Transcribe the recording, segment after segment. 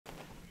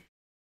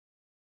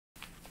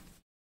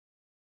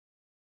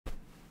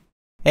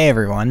Hey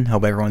everyone,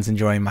 hope everyone's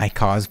enjoying my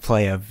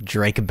cosplay of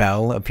Drake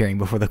Bell appearing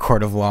before the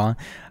court of law.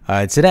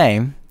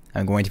 Today,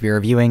 I'm going to be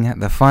reviewing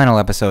the final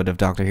episode of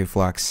Doctor Who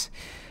Flux,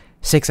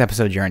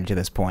 6-episode journey to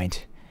this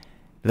point,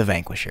 The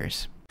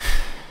Vanquishers.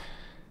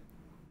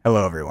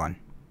 Hello everyone.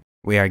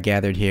 We are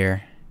gathered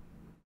here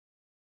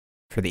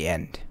for the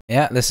end.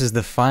 Yeah, this is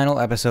the final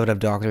episode of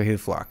Doctor Who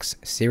Flux,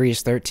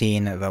 Series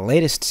 13, the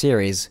latest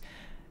series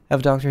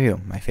of Doctor Who,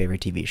 my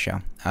favorite TV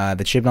show.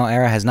 The Chibnall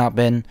era has not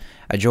been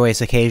a joyous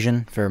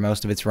occasion for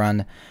most of its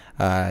run.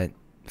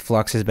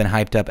 Flux has been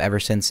hyped up ever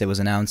since it was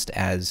announced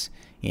as,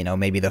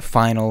 maybe the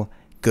final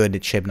good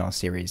Chibnall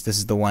series. This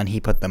is the one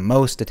he put the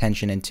most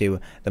attention into,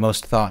 the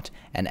most thought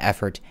and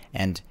effort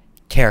and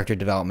character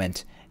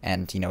development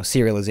and,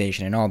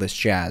 serialization and all this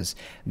jazz.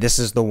 This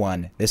is the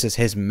one. This is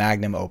his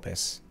magnum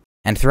opus.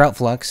 And throughout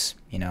Flux,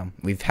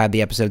 we've had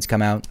the episodes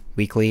come out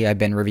weekly. I've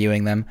been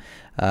reviewing them.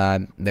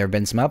 There have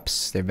been some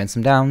ups, there have been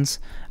some downs.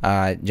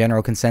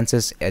 General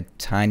consensus, a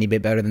tiny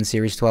bit better than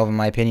Series 12 in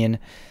my opinion,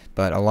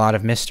 but a lot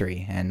of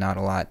mystery and not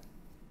a lot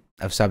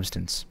of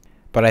substance.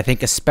 But I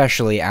think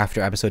especially after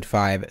Episode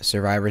 5,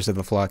 Survivors of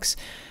the Flux,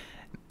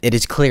 it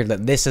is clear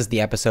that this is the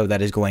episode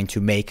that is going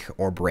to make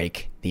or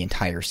break the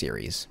entire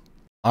series.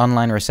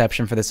 Online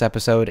reception for this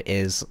episode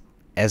is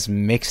as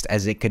mixed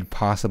as it could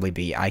possibly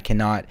be. I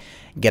cannot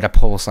get a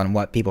pulse on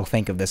what people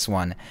think of this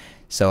one,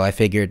 so I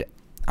figured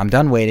I'm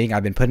done waiting.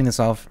 I've been putting this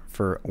off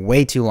for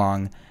way too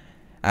long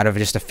out of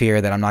just a fear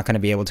that I'm not going to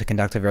be able to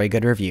conduct a very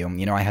good review.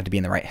 I have to be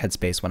in the right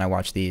headspace when I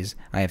watch these.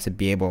 I have to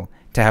be able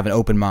to have an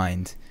open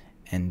mind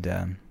and,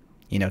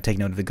 take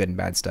note of the good and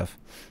bad stuff.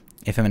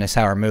 If I'm in a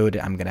sour mood,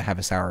 I'm going to have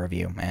a sour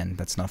review, and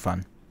that's no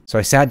fun. So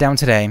I sat down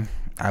today,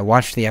 I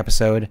watched the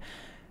episode,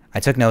 I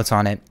took notes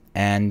on it,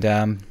 and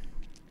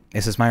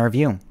this is my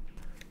review.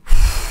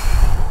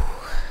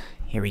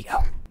 Here we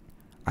go.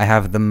 I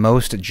have the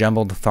most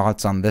jumbled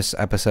thoughts on this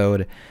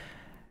episode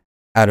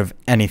out of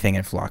anything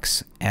in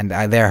Flux, and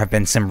there have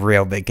been some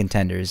real big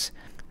contenders.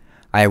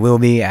 I will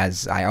be,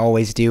 as I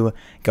always do,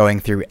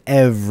 going through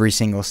every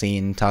single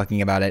scene,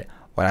 talking about it,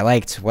 what I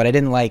liked, what I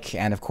didn't like,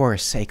 and of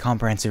course, a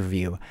comprehensive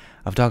review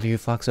of Doctor Who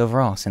Flux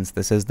overall, since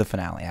this is the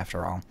finale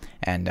after all.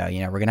 And,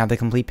 we're gonna have the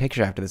complete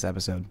picture after this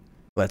episode.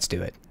 Let's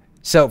do it.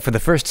 So, for the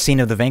first scene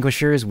of The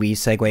Vanquishers, we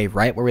segue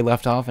right where we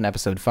left off in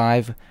Episode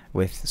 5,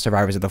 with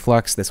Survivors of the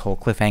Flux, this whole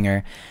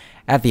cliffhanger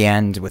at the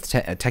end, with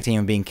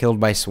Tectonium being killed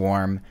by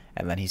Swarm,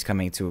 and then he's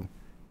coming to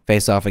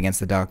face off against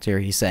the Doctor.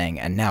 He's saying,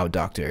 "And now,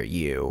 Doctor,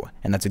 you."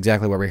 And that's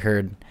exactly where we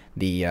heard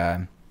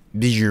the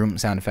Bijou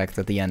sound effect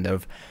at the end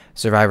of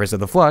Survivors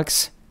of the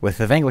Flux. With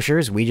The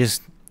Vanquishers, we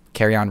just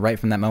carry on right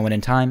from that moment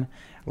in time.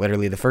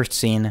 Literally the first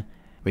scene,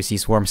 we see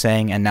Swarm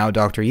saying, "And now,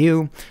 Doctor,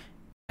 you,"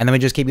 and then we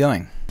just keep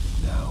going.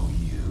 Now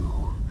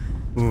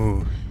you.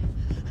 Ooh.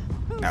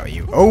 Now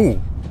you.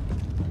 Oh!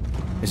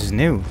 This is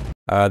new.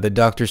 The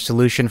Doctor's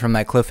solution from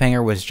that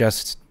cliffhanger was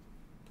just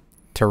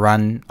to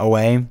run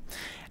away,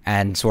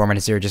 and Swarm and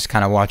Azir just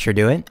kind of watch her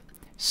do it.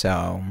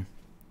 So,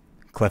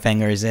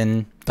 cliffhangers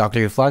in Doctor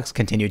Who Flux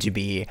continue to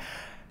be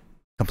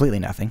completely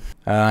nothing.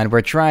 And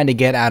we're trying to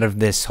get out of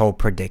this whole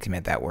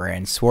predicament that we're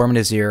in. Swarm and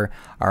Azir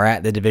are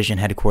at the division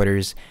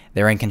headquarters.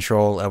 They're in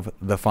control of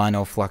the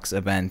final Flux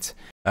event.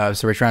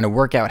 So we're trying to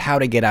work out how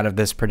to get out of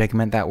this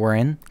predicament that we're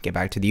in, get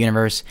back to the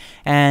universe,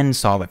 and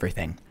solve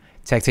everything.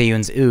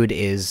 Tectonium's Ood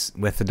is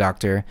with the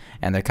Doctor,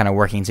 and they're kind of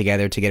working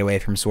together to get away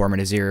from Swarm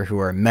and Azir, who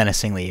are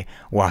menacingly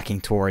walking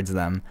towards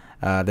them.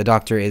 The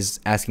Doctor is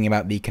asking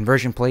about the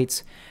conversion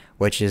plates,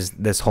 which is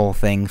this whole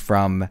thing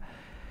from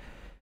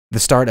the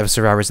start of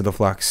Survivors of the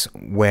Flux,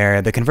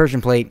 where the conversion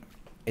plate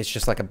is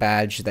just like a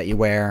badge that you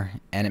wear,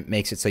 and it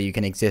makes it so you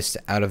can exist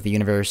out of the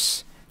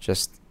universe,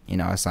 just,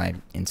 a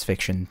science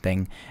fiction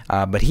thing.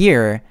 But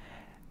here,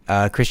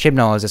 Chris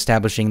Chibnall is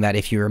establishing that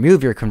if you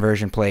remove your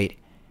conversion plate,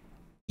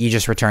 you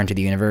just return to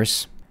the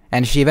universe.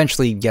 And she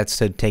eventually gets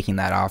to taking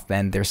that off,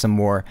 and there's some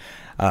more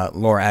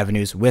lore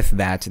avenues with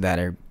that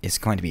is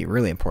going to be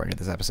really important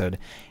to this episode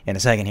in a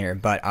second here.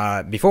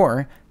 But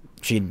before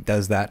she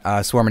does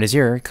that, Swarm and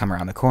Azir come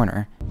around the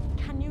corner.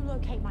 Can you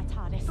locate my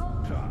TARDIS?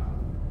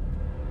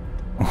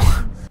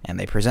 And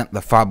they present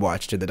the fob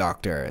watch to the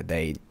Doctor.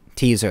 They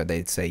tease her.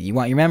 They say, "You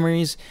want your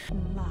memories?"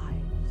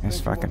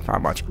 This fucking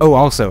fob watch. Oh,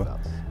 also,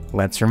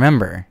 let's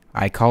remember,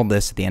 I called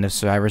this at the end of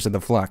Survivors of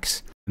the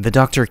Flux. The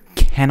Doctor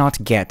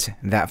cannot get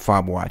that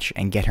fob watch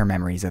and get her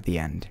memories at the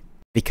end,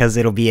 because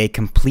it'll be a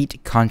complete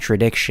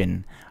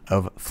contradiction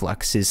of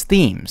Flux's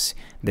themes.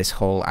 This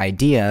whole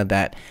idea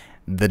that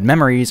the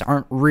memories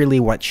aren't really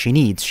what she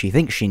needs. She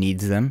thinks she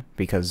needs them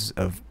because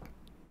of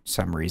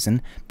some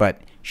reason,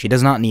 but she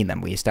does not need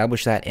them. We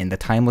establish that in The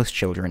Timeless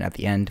Children at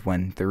the end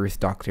when the Ruth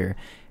Doctor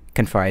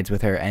confides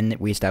with her, and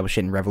we establish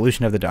it in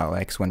Revolution of the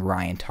Daleks when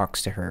Ryan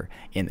talks to her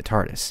in the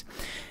TARDIS.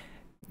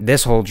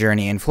 This whole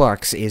journey in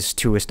Flux is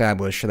to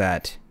establish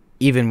that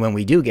even when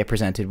we do get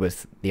presented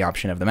with the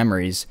option of the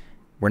memories,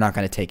 we're not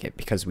going to take it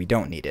because we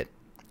don't need it.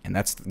 And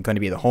that's going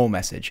to be the whole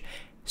message.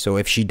 So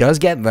if she does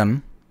get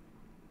them,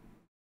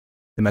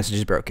 the message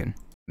is broken.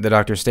 The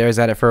Doctor stares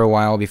at it for a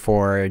while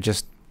before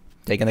just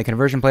taking the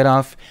conversion plate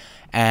off,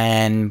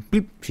 and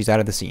bloop, she's out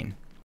of the scene.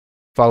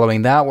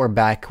 Following that, we're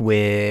back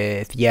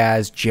with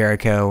Yaz,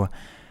 Jericho,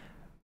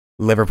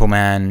 Liverpool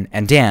Man,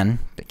 and Dan.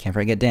 Can't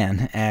forget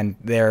Dan. And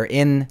they're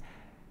in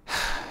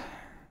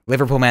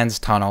Liverpool Man's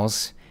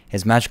tunnels,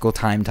 his magical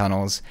time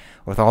tunnels,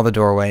 with all the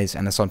doorways,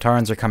 and the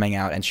Sontarans are coming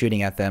out and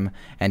shooting at them,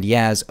 and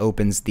Yaz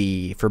opens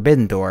the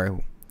forbidden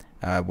door,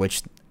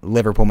 which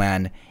Liverpool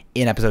Man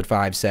in episode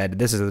 5 said,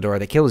 "This is the door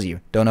that kills you.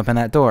 Don't open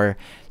that door."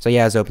 So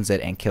Yaz opens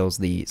it and kills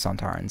the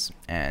Sontarans.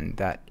 And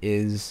that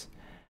is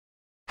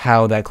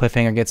how that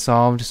cliffhanger gets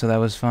solved, so that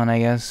was fun, I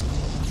guess.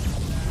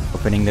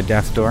 Opening the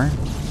death door.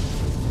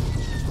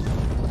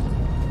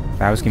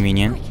 That was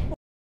convenient.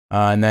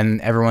 And then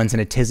everyone's in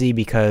a tizzy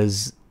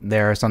because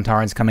there are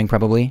Sontarans coming,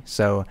 probably.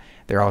 So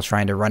they're all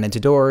trying to run into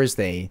doors.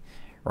 They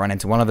run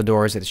into one of the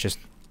doors. It's just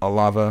a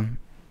lava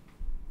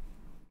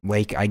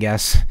lake, I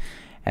guess.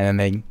 And then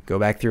they go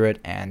back through it,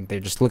 and they're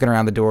just looking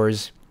around the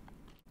doors.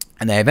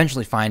 And they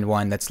eventually find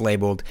one that's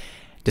labeled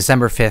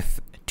December 5th,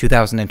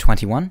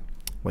 2021,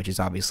 which is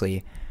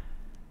obviously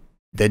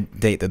the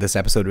date that this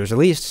episode was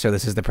released. So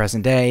this is the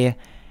present day.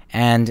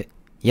 And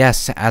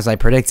yes, as I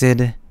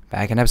predicted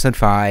back in episode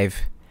 5,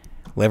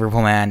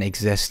 Liverpool Man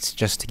exists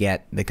just to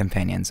get the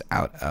companions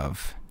out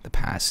of the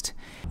past.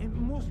 It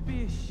must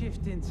be a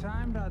shift in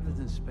time rather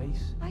than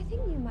space. I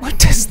think you might. What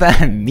does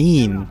that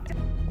mean?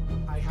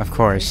 Of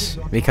course,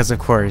 because of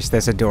course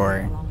there's a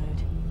door.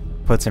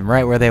 Puts them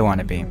right where they want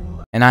to be.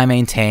 And I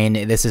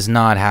maintain this is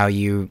not how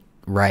you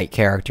write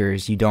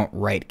characters. You don't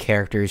write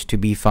characters to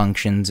be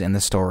functions in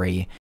the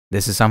story.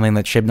 This is something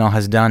that Chibnall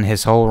has done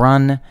his whole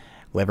run.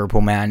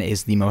 Liverpool Man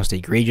is the most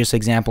egregious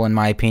example in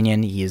my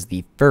opinion. He is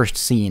the first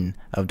scene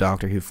of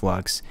Doctor Who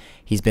Flux.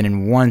 He's been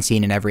in one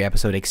scene in every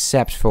episode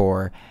except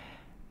for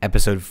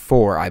episode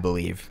 4, I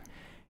believe.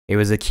 It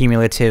was a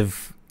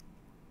cumulative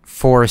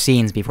 4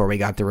 scenes before we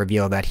got the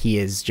reveal that he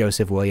is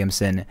Joseph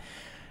Williamson,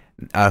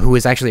 who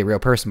is actually a real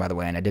person, by the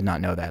way, and I did not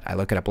know that. I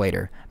look it up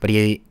later. But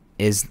he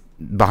is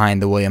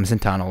behind the Williamson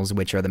tunnels,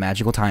 which are the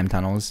magical time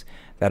tunnels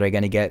that are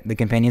going to get the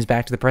companions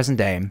back to the present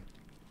day.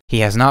 He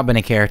has not been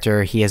a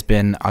character, he has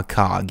been a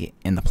cog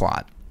in the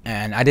plot.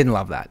 And I didn't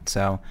love that,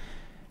 so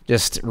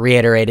just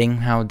reiterating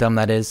how dumb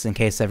that is in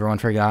case everyone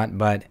forgot,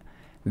 but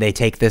they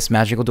take this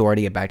magical door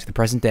to get back to the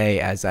present day,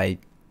 as I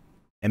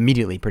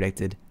immediately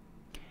predicted.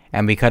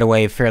 And we cut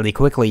away fairly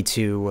quickly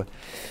to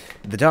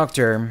the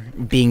Doctor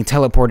being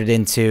teleported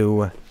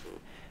into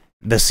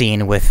the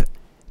scene with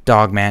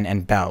Dogman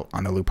and Bell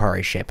on the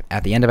Lupari ship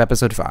at the end of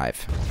episode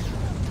 5.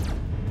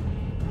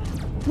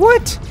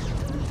 What?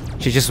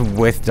 She's just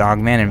with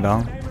Dogman and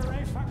Bell.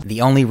 The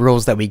only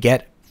rules that we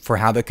get for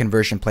how the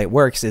conversion plate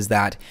works is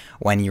that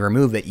when you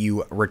remove it,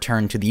 you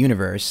return to the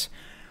universe,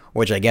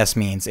 which I guess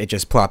means it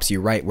just plops you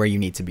right where you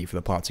need to be for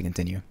the plot to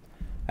continue.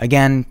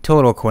 Again,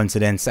 total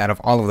coincidence. Out of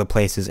all of the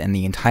places in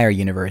the entire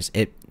universe,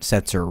 it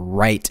sets her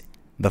right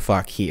the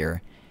fuck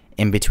here,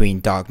 in between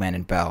Dogman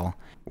and Bell,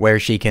 where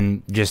she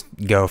can just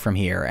go from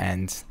here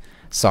and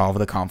solve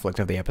the conflict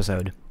of the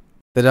episode.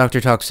 The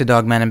Doctor talks to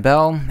Dogman and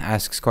Bell,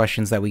 asks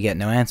questions that we get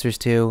no answers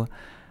to,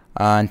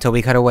 until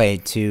we cut away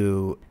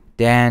to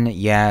Dan,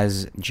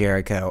 Yaz,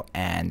 Jericho,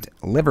 and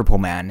Liverpool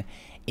Man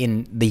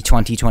in the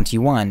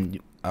 2021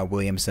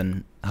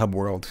 Williamson hub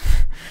world,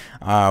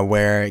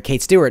 where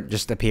Kate Stewart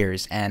just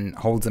appears and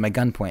holds them at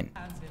gunpoint.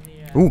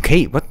 Ooh,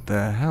 Kate, what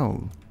the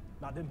hell?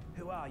 Madam,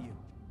 who are you?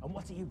 And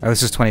what are you doing? Oh,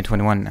 this is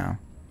 2021 now.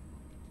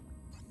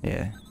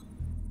 Yeah.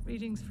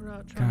 Readings for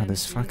our God,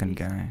 this fucking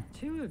guy.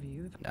 2 of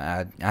you.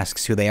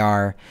 Asks who they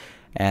are,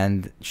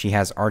 and she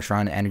has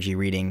Artron energy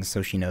readings,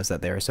 so she knows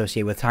that they're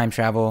associated with time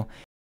travel.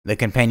 The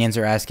companions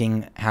are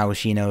asking how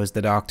she knows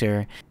the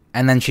Doctor,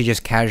 and then she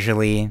just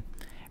casually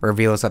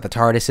reveals that the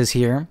TARDIS is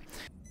here.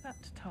 That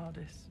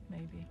TARDIS,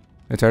 maybe.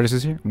 The TARDIS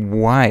is here?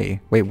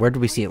 Why? Wait, where did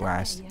we see it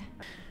last?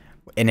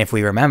 And if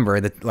we remember,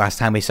 the last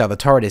time we saw the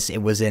TARDIS,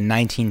 it was in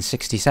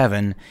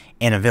 1967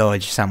 in a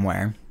village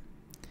somewhere.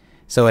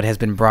 So it has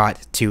been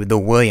brought to the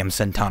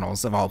Williamson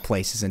tunnels, of all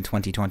places, in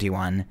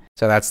 2021.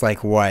 So that's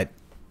like, what,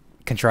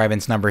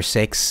 contrivance number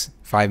 6,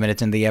 5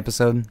 minutes into the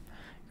episode?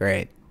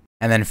 Great.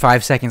 And then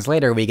 5 seconds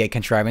later, we get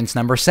contrivance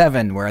number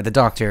 7, where the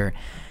Doctor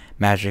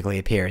magically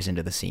appears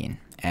into the scene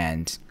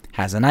and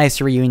has a nice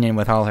reunion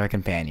with all her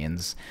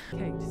companions.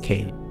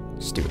 Kate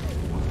Stewart.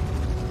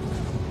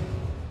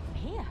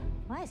 Here?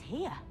 Where's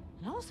here?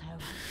 And also...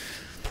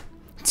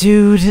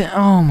 Dude,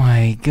 oh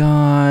my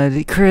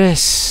god.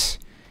 Chris,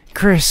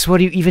 what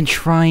are you even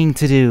trying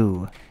to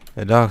do?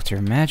 The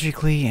Doctor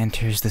magically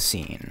enters the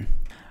scene.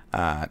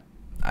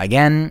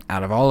 Again,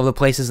 out of all of the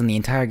places in the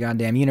entire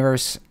goddamn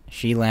universe,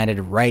 she landed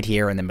right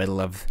here in the middle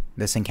of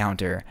this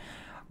encounter,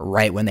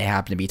 right when they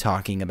happen to be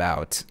talking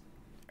about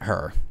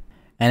her.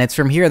 And it's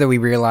from here that we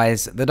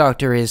realize the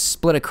Doctor is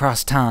split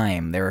across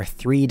time. There are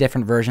 3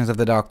 different versions of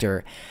the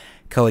Doctor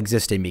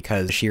coexisting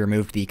because she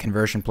removed the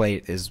conversion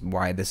plate, is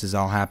why this is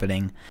all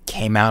happening.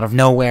 Came out of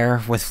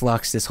nowhere with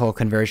Flux, this whole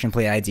conversion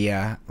plate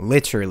idea,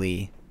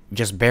 literally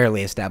just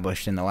barely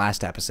established in the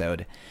last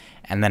episode,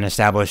 and then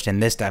established in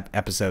this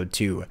episode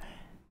to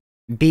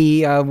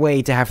be a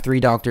way to have 3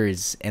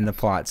 doctors in the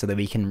plot so that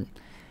we can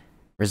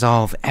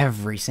resolve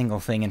every single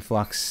thing in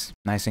Flux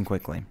nice and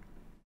quickly.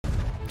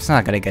 It's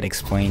not gonna get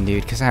explained,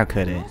 dude, because how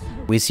could it?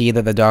 We see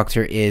that the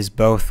Doctor is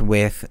both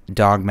with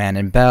Dogman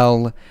and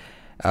Belle,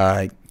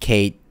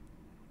 Kate,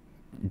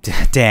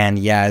 Dan,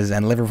 Yaz,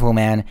 and Liverpool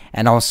Man,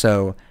 and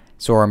also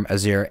Sorum,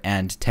 Azir,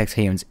 and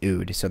Texhayun's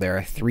Ood. So there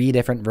are 3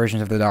 different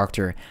versions of the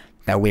Doctor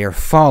that we are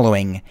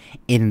following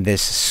in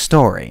this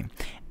story.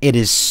 It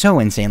is so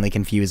insanely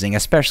confusing,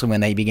 especially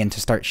when they begin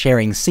to start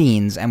sharing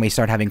scenes and we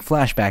start having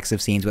flashbacks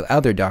of scenes with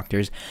other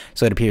Doctors,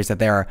 so it appears that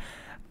there are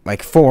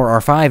like 4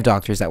 or 5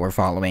 Doctors that we're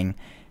following.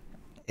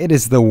 It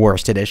is the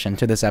worst addition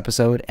to this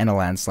episode in a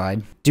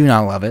landslide. Do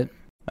not love it.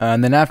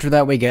 And then after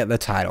that we get the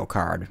title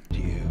card.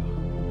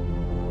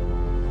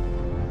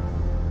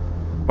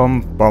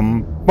 Bum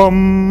bum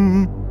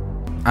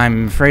bum.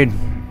 I'm afraid.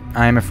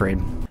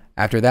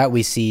 After that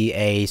we see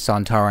a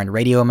Sontaran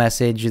radio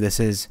message. This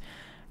is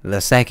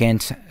the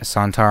second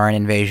Sontaran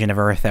invasion of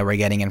Earth that we're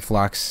getting in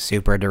Flux,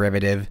 super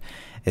derivative.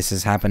 This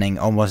is happening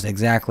almost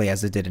exactly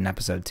as it did in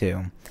episode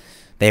 2.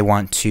 They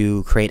want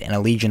to create an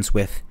allegiance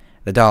with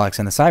the Daleks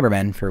and the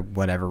Cybermen, for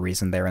whatever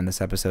reason they're in this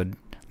episode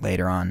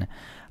later on.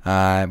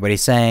 But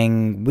he's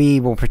saying, we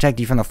will protect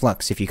you from the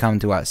Flux if you come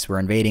to us. We're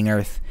invading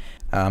Earth.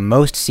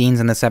 Most scenes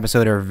in this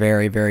episode are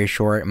very, very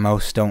short.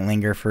 Most don't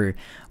linger for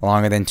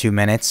longer than 2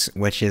 minutes,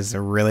 which is a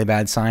really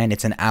bad sign.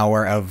 It's an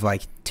hour of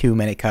like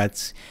 2-minute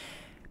cuts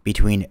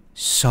between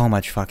so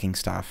much fucking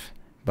stuff.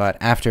 But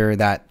after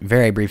that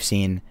very brief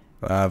scene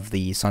of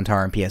the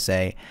Sontaran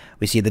PSA,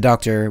 we see the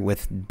Doctor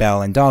with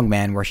Belle and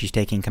Dogman, where she's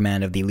taking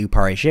command of the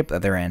Lupari ship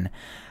that they're in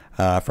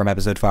from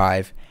episode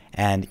 5,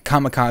 and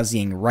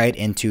kamikazing right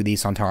into the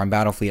Sontaran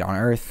battle fleet on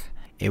Earth.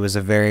 It was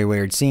a very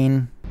weird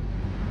scene.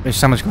 There's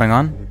so much going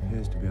on. It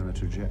appears to be on a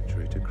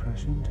trajectory to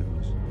crash into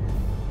us.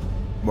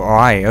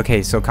 Why?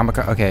 Okay, so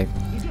okay.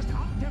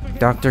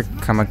 Dr.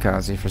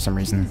 Kamikaze for some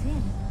reason.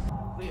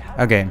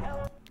 Okay.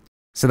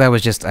 So that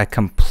was just a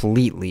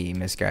completely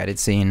misguided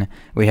scene.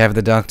 We have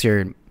the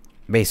Doctor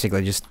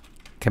basically just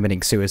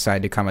committing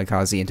suicide to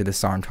kamikaze into the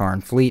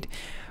Sontaran fleet,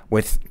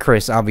 with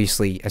Chris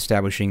obviously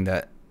establishing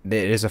that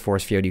it is a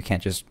force field, you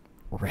can't just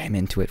ram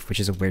into it, which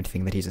is a weird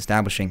thing that he's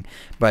establishing.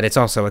 But it's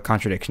also a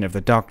contradiction of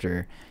the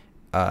Doctor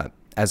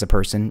as a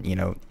person. You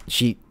know,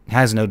 she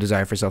has no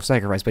desire for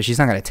self-sacrifice, but she's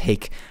not going to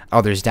take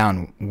others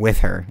down with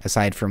her,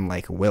 aside from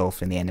like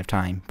Wilf in the End of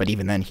Time. But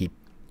even then he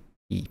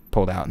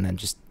pulled out and then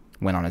just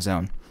went on his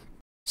own.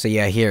 So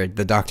yeah, here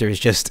the Doctor is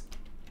just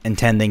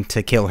intending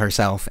to kill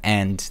herself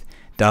and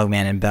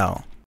Dogman and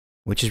Belle,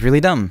 which is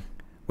really dumb.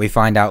 We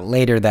find out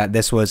later that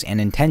this was an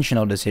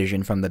intentional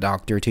decision from the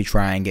Doctor to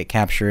try and get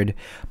captured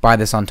by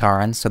the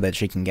Sontarans so that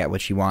she can get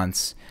what she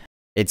wants.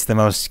 It's the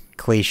most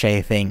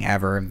cliche thing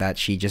ever that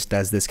she just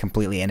does this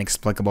completely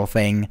inexplicable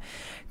thing,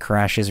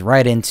 crashes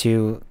right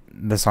into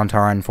the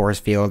Sontaran force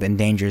field,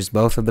 endangers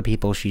both of the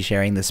people she's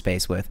sharing this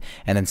space with,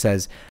 and then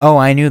says, "Oh,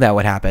 I knew that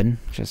would happen."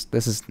 Just,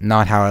 this is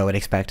not how I would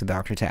expect a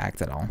Doctor to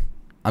act at all.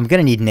 I'm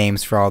gonna need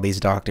names for all these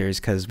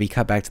Doctors, because we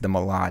cut back to them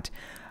a lot.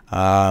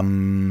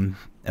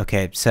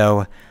 Okay,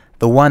 so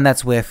the one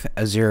that's with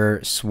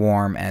Azir,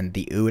 Swarm, and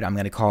the Ood, I'm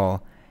gonna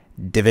call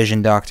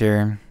Division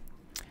Doctor.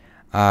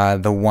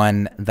 The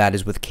one that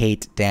is with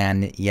Kate,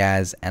 Dan,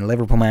 Yaz, and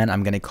Liverpool Man,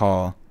 I'm gonna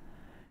call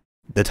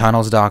the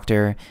Tunnels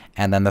Doctor,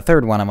 and then the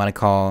third one I'm gonna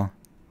call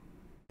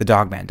the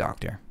Dogman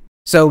Doctor.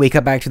 So we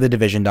cut back to the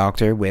Division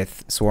Doctor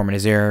with Swarm and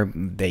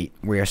Azir.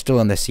 We are still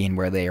in the scene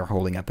where they are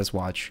holding up this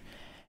watch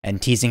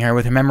and teasing her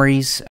with her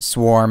memories.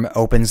 Swarm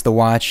opens the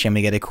watch, and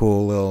we get a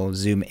cool little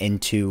zoom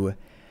into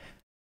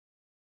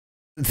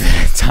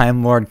the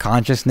Time Lord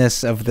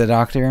consciousness of the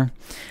Doctor,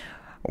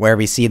 where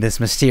we see this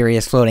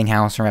mysterious floating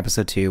house from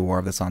episode 2, War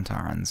of the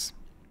Sontarans.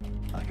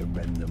 I can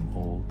rend them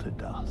all to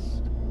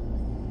dust.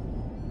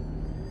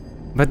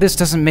 But this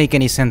doesn't make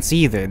any sense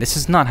either. This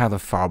is not how the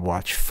Fob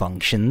Watch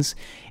functions.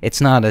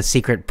 It's not a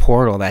secret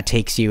portal that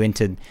takes you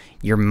into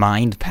your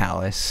mind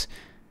palace.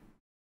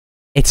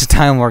 It's a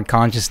Time Lord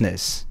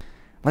consciousness.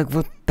 Like,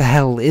 what the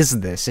hell is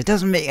this? It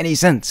doesn't make any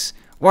sense.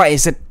 Why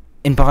is it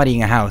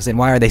embodying a house, and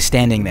why are they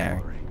standing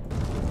there?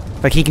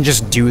 Like, he can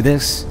just do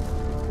this?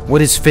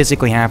 What is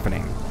physically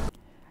happening?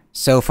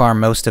 So far,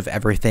 most of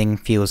everything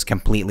feels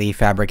completely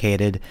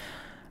fabricated.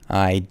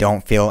 I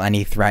don't feel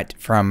any threat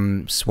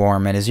from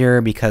Swarm and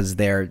Azir because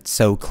they're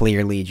so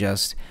clearly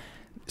just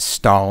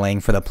stalling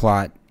for the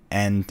plot,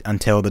 and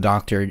until the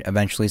Doctor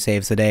eventually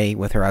saves the day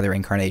with her other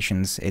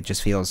incarnations, it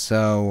just feels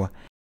so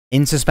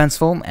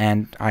insuspenseful,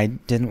 and I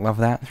didn't love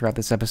that throughout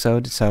this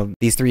episode. So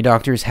these 3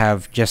 Doctors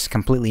have just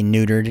completely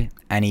neutered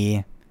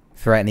any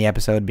threat in the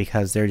episode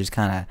because they're just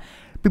kind of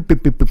boop,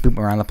 boop, boop, boop, boop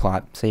around the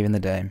plot, saving the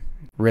day.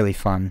 Really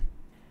fun.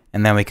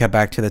 And then we cut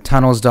back to the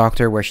Tunnels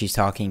Doctor, where she's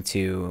talking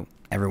to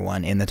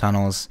everyone in the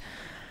tunnels,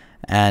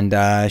 and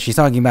she's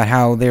talking about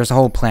how there's a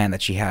whole plan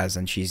that she has,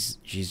 and she's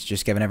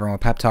just giving everyone a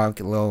pep talk,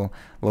 a little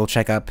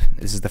checkup.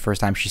 This is the first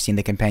time she's seen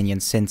the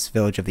companions since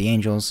Village of the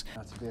Angels.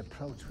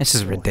 This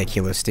is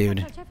ridiculous,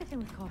 dude.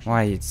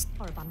 Why it's...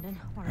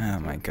 Oh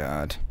my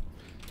god.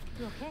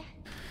 You okay?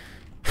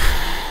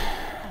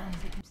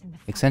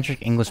 Eccentric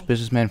English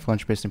businessman,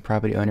 philanthropist, and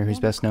property owner who's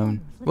best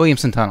known...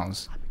 Williamson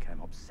Tunnels.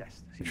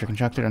 Which were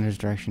constructed under his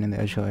direction in the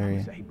Edge Hill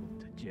area.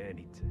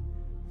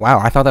 Wow,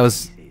 I thought that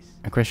was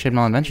a Chris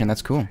Chibnall invention.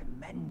 That's cool.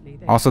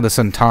 Also, the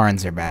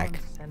Sontarans are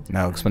back.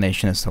 No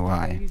explanation as to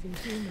why.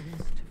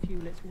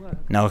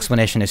 No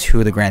explanation as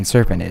who the Grand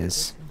Serpent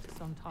is.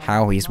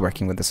 How he's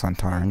working with the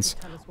Sontarans.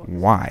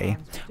 Why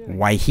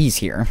he's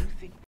here.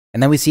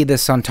 And then we see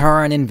this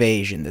Sontaran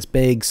invasion. This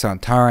big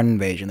Sontaran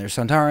invasion. There's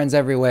Sontarans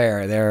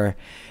everywhere. They're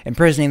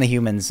imprisoning the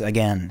humans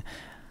again.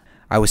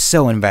 I was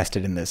so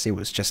invested in this. It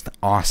was just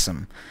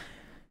awesome.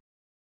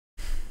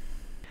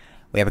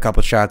 We have a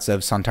couple shots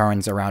of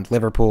Sontarans around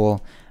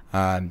Liverpool,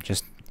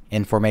 just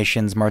in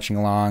formations marching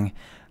along.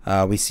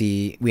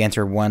 We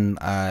enter one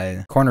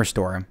corner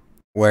store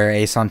where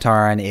a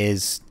Sontaran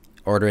is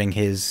ordering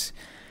his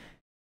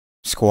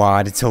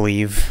squad to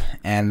leave,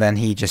 and then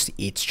he just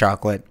eats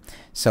chocolate.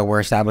 So we're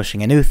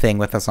establishing a new thing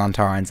with the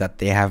Sontarans, that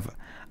they have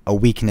a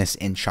weakness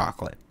in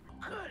chocolate.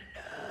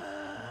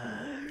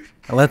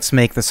 Let's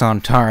make the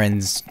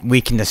Sontarans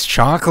weakness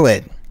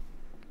chocolate,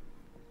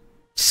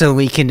 so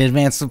we can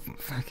advance the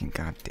fucking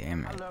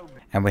goddamn it.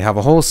 And we have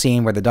a whole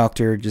scene where the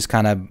Doctor just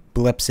kind of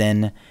blips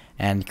in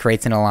and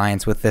creates an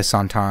alliance with this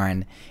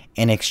Sontaran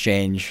in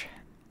exchange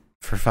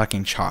for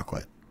fucking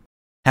chocolate.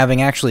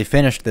 Having actually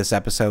finished this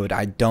episode,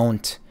 I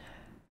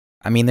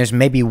mean, there's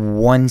maybe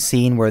one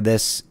scene where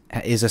this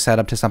is a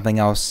setup to something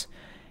else.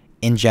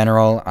 In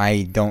general,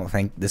 I don't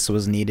think this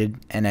was needed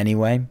in any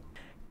way.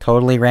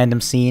 Totally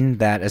random scene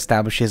that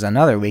establishes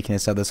another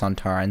weakness of the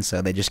Sontarans,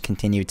 so they just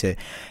continue to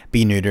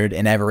be neutered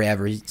in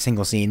every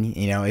single scene.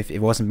 You know, if it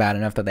wasn't bad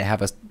enough that they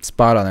have a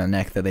spot on their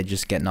neck that they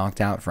just get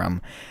knocked out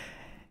from,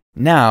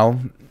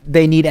 now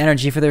they need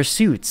energy for their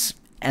suits,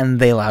 and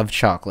they love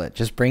chocolate.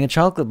 Just bring a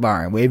chocolate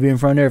bar and wave it in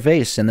front of their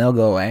face, and they'll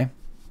go away.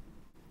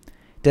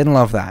 Didn't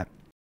love that.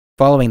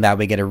 Following that,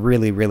 we get a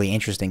really, really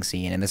interesting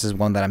scene, and this is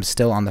one that I'm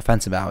still on the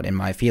fence about in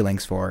my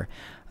feelings for,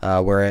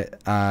 where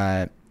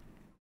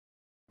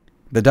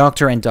the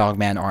Doctor and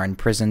Dogman are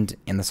imprisoned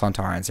in the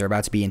Sontarans. They're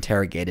about to be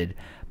interrogated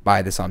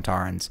by the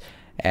Sontarans.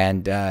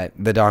 And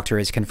the Doctor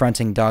is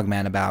confronting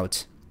Dogman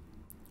about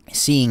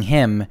seeing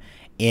him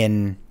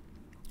in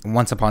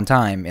Once Upon a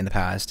Time in the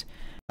past.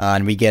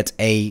 And we get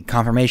a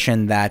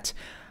confirmation that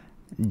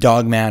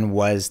Dogman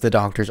was the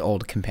Doctor's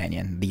old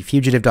companion. The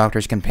fugitive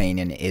Doctor's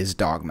companion is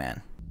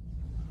Dogman.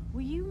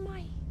 Were you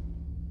my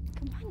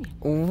companion?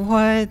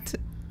 What?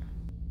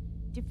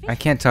 I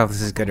can't tell if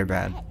this is good or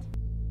bad.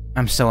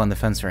 I'm still on the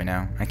fence right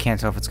now. I can't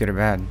tell if it's good or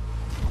bad.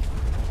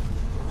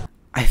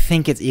 I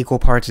think it's equal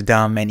parts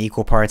dumb and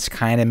equal parts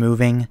kind of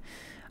moving.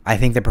 I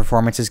think the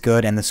performance is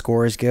good and the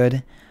score is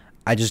good.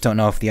 I just don't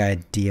know if the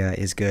idea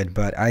is good,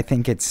 but I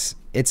think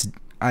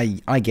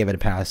I give it a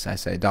pass. I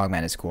say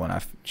Dogman is cool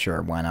enough.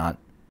 Sure, why not?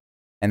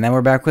 And then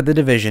we're back with the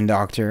Division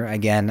Doctor.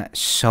 Again,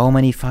 so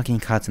many fucking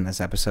cuts in this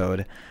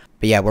episode.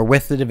 But yeah, we're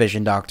with the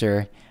Division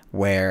Doctor,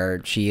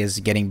 where she is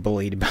getting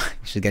bullied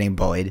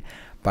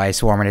by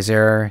Swarm and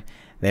Azure.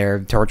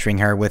 They're torturing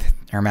her with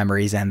her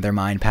memories and their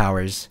mind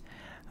powers,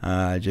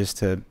 just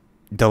to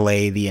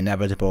delay the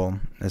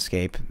inevitable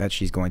escape that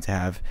she's going to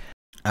have.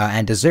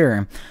 And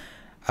Azure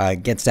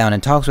gets down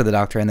and talks with the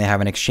Doctor, and they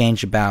have an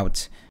exchange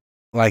about,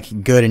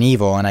 like, good and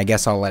evil, and I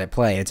guess I'll let it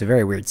play. It's a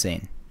very weird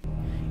scene.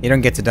 You don't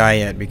get to die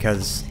yet,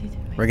 because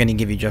we're going to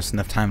give you just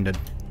enough time to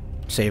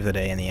save the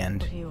day in the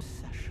end.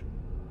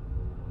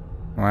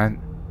 What?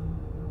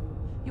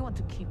 You want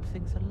to keep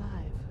things alive.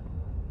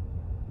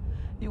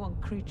 You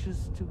want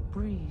creatures to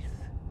breathe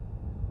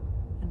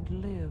and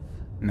live.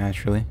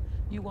 Naturally.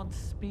 You want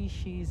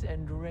species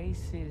and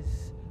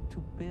races to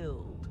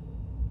build.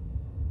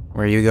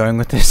 Where are you going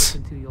with this?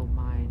 Into your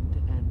mind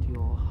and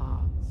your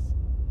hearts.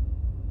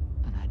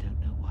 And I don't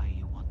know why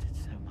you want it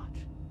so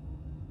much.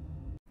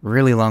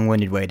 Really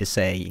long-winded way to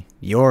say,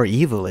 your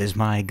evil is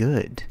my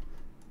good.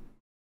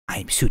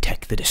 I'm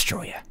Sutek the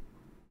Destroyer.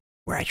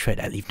 Where I tread,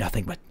 I leave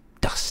nothing but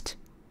dust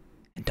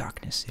and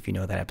darkness, if you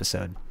know that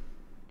episode.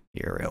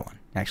 You're a real one.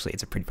 Actually,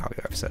 it's a pretty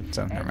popular episode,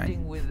 so never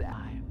mind.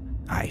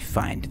 I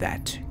find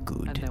that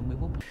good.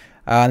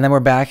 And then we're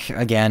back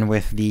again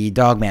with the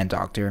Dogman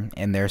Doctor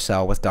in their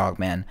cell with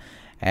Dogman.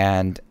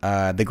 And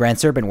the Grand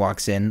Serpent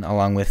walks in,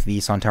 along with the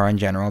Sontaran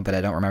General that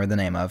I don't remember the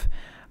name of.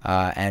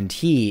 And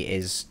he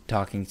is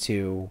talking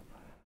to,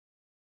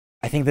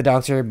 I think, the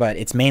Doctor, but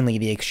it's mainly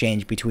the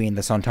exchange between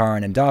the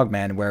Sontaran and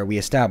Dogman, where we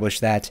establish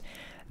that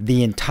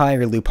the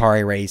entire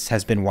Lupari race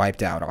has been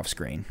wiped out off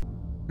screen.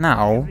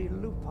 Now, Every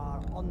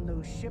Lupar on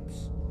those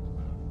ships,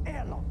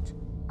 airlocked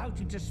out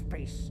into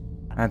space.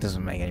 that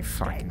doesn't make any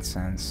fucking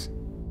sense.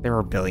 There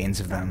were billions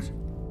of them.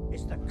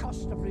 It's the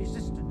cost of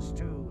resistance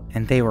to.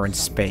 And they were in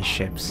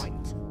spaceships.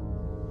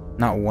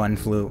 Not one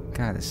flew.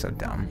 God, that's so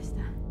dumb.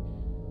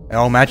 They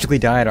all magically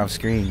died off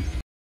screen.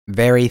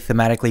 Very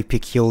thematically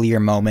peculiar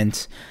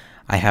moment.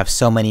 I have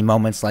so many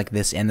moments like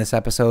this in this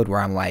episode where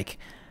I'm like,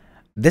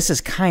 this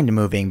is kind of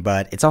moving,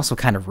 but it's also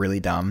kind of really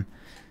dumb.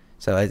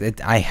 So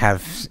I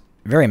have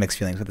very mixed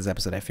feelings with this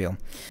episode, I feel.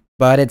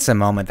 But it's a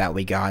moment that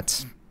we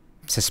got.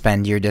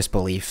 Suspend your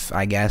disbelief,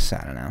 I guess.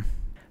 I don't know.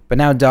 But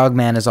now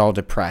Dogman is all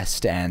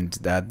depressed, and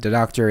the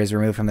doctor is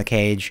removed from the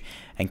cage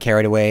and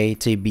carried away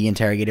to be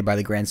interrogated by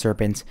the Grand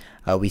Serpent.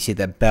 We see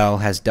that Belle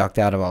has ducked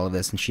out of all of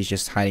this, and she's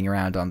just hiding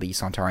around on the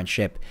Sontaran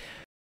ship.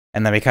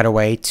 And then we cut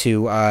away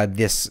to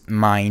this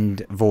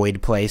mind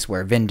void place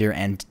where Vinder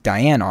and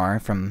Diane are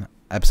from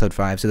episode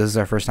 5. So this is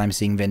our first time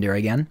seeing Vinder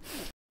again.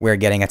 We're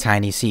getting a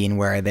tiny scene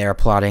where they're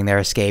plotting their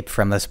escape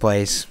from this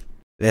place.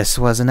 This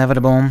was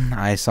inevitable.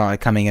 I saw it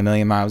coming a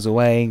million miles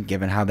away,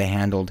 given how they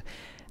handled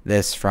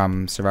this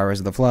from Survivors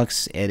of the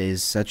Flux. It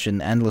is such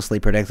an endlessly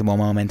predictable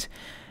moment,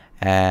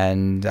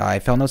 and I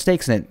felt no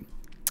stakes in it.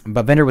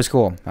 But Vinder was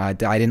cool. I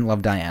didn't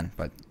love Diane,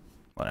 but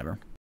whatever.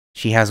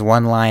 She has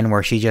one line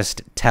where she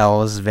just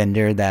tells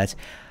Vinder that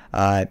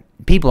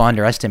people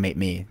underestimate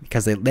me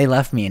because they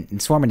left me,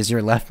 and Swarm and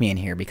Azir left me in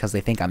here because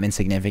they think I'm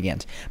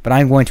insignificant. But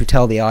I'm going to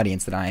tell the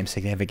audience that I am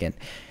significant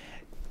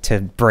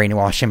to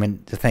brainwash him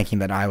into thinking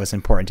that I was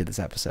important to this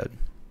episode.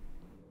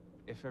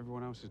 If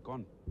everyone else is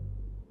gone.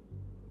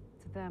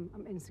 To them,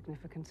 I'm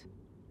insignificant.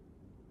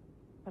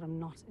 But I'm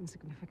not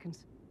insignificant.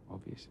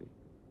 Obviously.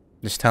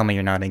 Just tell me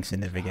you're not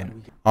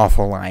insignificant.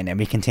 Awful line. And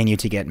we continue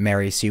to get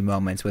Mary Sue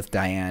moments with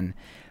Diane,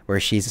 where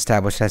she's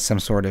established as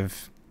some sort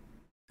of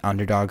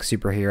underdog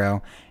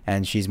superhero,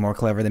 and she's more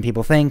clever than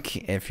people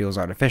think. It feels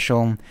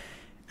artificial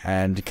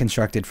and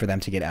constructed for them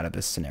to get out of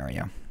this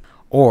scenario,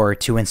 or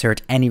to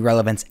insert any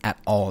relevance at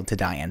all to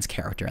Diane's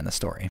character in the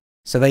story.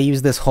 So they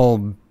use this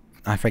whole,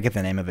 I forget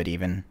the name of it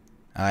even,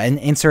 and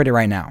insert it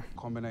right now.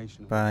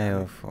 Combination of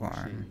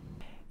Bioform.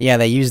 Yeah,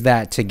 they use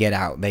that to get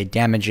out. They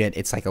damage it.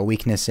 It's like a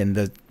weakness in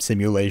the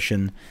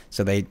simulation.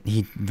 So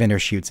Vinder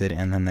shoots it,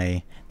 and then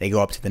they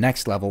go up to the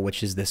next level,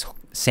 which is this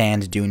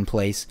sand dune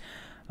place,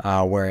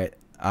 where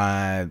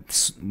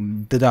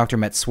the Doctor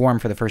met Swarm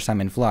for the first time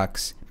in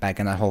Flux, back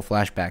in that whole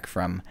flashback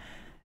from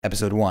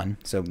episode 1.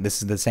 So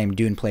this is the same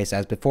dune place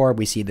as before.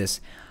 We see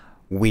this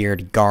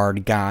weird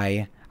guard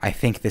guy. I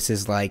think this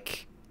is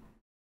like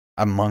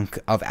a monk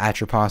of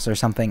Atropos or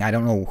something. I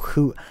don't know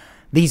who.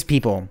 These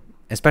people,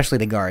 especially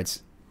the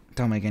guards,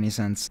 don't make any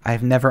sense.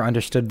 I've never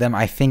understood them.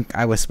 I think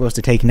I was supposed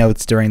to take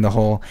notes during the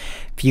whole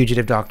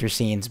Fugitive Doctor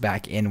scenes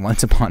back in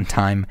Once Upon a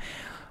Time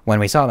when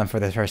we saw them for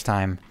the first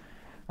time.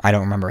 I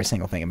don't remember a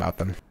single thing about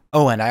them.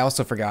 Oh, and I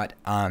also forgot,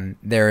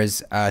 there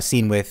is a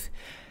scene with,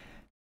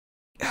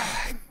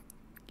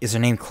 is her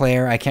name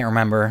Claire? I can't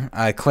remember.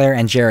 Claire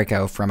and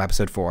Jericho from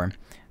episode 4.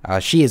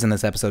 She is in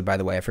this episode, by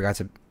the way. I forgot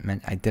to,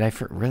 man, I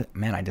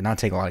did not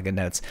take a lot of good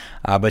notes.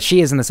 But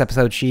she is in this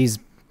episode. She's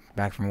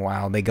back from a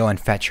while. They go and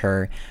fetch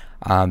her.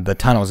 The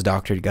Tunnels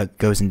Doctor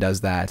goes and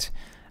does that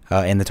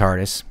in the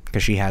TARDIS,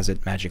 because she has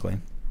it magically.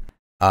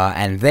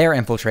 And they're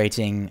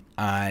infiltrating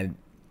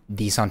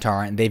the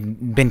Sontaran.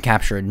 They've been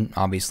captured,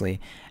 obviously,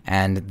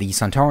 and the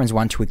Sontarans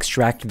want to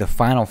extract the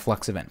final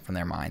Flux event from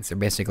their minds. They're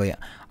basically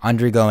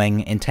undergoing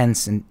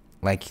intense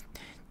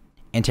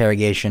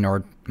interrogation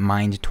or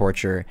mind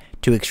torture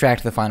to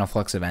extract the final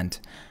Flux event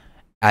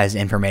as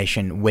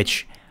information,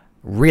 which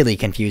really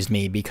confused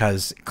me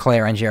because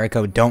Claire and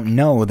Jericho don't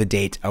know the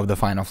date of the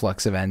final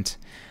Flux event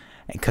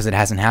because it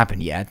hasn't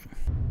happened yet.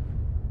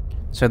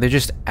 So they're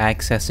just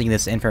accessing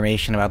this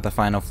information about the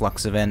final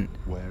Flux event.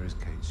 Where is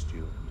Kate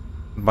Stewart?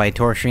 By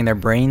torturing their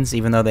brains,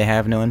 even though they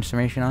have no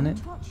information on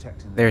it.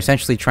 They're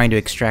essentially trying to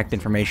extract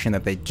information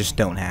that they just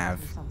don't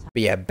have.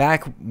 But yeah,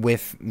 back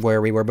with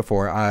where we were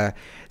before.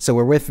 So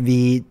we're with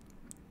the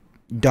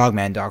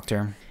Dogman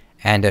Doctor,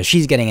 and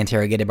she's getting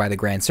interrogated by the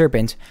Grand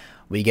Serpent.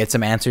 We get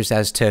some answers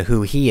as to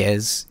who he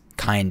is,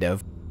 kind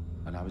of.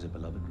 And I was a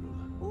beloved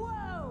ruler.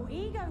 Whoa,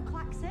 ego,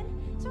 Klaxon.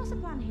 So what's the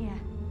plan here?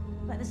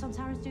 Let the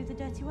Sontarans do the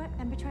dirty work,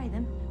 then betray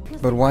them?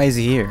 But why is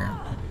he here?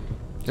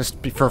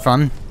 Just for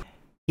fun?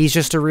 He's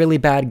just a really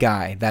bad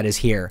guy that is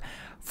here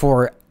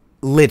for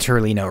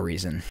literally no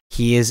reason.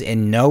 He is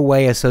in no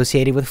way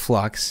associated with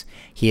Flux.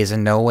 He is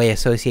in no way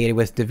associated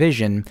with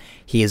Division.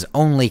 He is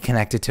only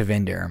connected to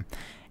Vinder.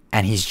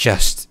 And he's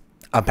just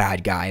a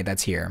bad guy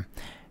that's here.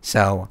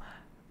 So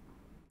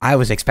I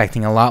was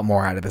expecting a lot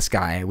more out of this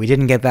guy. We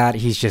didn't get that.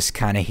 He's just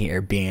kind of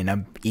here being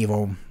an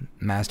evil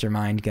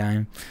mastermind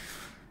guy.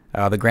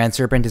 The Grand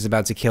Serpent is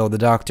about to kill the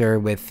Doctor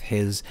with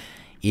his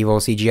evil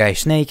CGI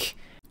snake.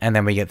 And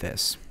then we get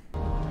this.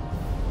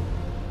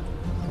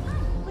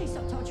 Please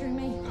stop torturing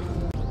me.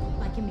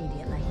 Like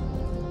immediately.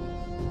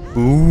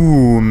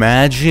 Ooh,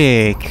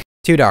 magic.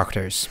 2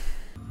 doctors.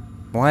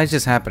 Why is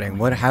this happening?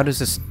 How does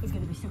this He's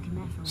gonna be stuck in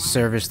there for a while.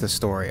 service the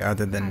story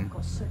other than I've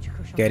got such a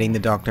crush on getting the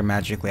Doctor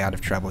magically out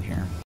of trouble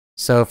here?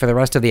 So for the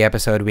rest of the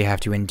episode, we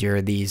have to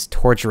endure these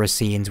torturous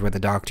scenes where the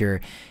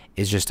Doctor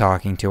is just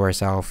talking to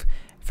herself.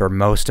 For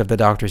most of the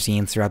Doctor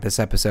scenes throughout this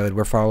episode,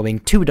 we're following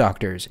 2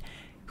 Doctors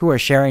who are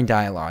sharing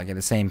dialogue at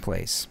the same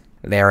place.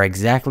 They are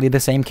exactly the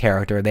same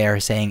character. They are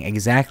saying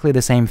exactly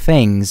the same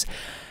things.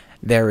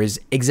 There is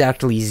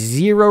exactly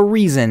 0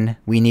 reason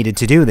we needed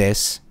to do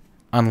this,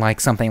 unlike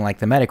something like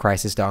the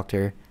Metacrisis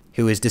Doctor,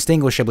 who is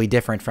distinguishably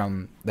different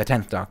from the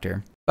 10th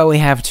Doctor. But we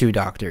have 2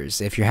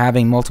 Doctors. If you're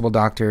having multiple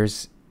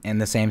Doctors in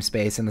the same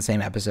space in the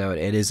same episode,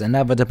 it is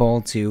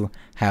inevitable to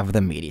have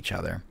them meet each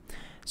other.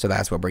 So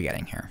that's what we're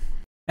getting here.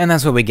 And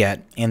that's what we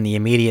get in the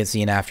immediate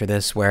scene after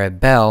this, where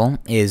Belle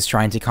is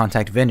trying to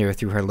contact Vinder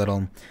through her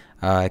little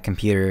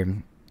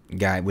computer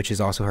guy, which is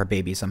also her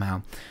baby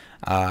somehow.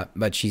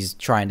 But she's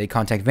trying to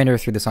contact Vinder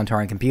through the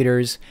Sontaran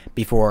computers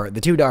before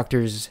the two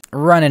doctors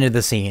run into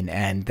the scene,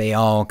 and they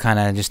all kind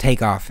of just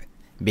take off,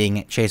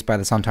 being chased by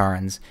the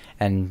Sontarans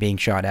and being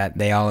shot at.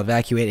 They all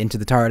evacuate into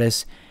the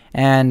TARDIS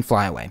and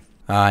fly away.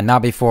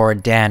 Not before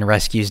Dan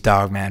rescues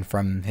Dogman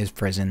from his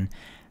prison.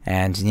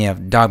 And, you know,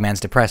 Dogman's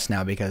depressed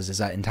now because his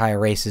entire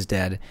race is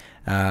dead.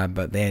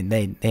 But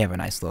they have a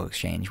nice little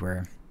exchange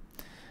where,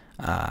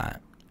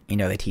 you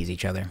know, they tease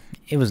each other.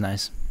 It was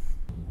nice.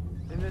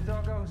 In the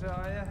doggos,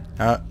 are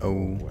ya?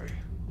 Uh-oh.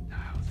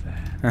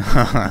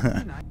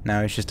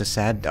 Now it's just a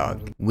sad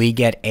dog. We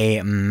get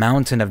a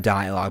mountain of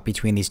dialogue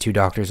between these two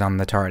doctors on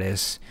the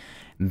TARDIS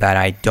that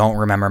I don't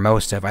remember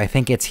most of. I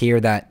think it's here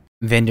that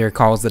Vinder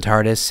calls the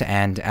TARDIS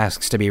and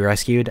asks to be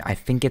rescued. I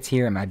think it's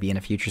here. It might be in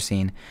a future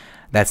scene.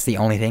 That's the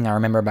only thing I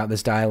remember about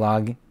this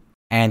dialogue.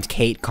 And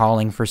Kate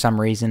calling for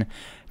some reason.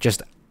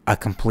 Just a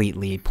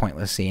completely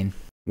pointless scene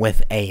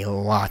with a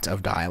lot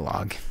of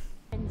dialogue.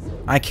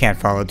 I can't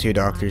follow two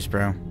doctors,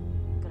 bro.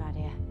 Good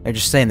idea. They're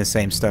just saying the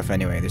same stuff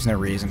anyway. There's no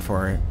reason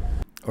for it.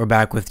 We're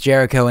back with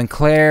Jericho and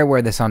Claire,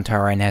 where the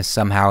Sontaran has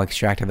somehow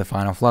extracted the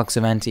final Flux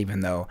event, even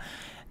though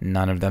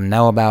none of them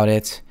know about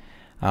it.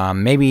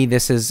 Maybe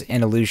this is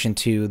an allusion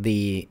to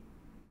the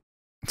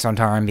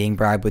Sontaran being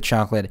bribed with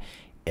chocolate.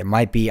 It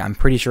might be. I'm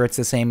pretty sure it's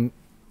the same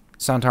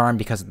Sontaran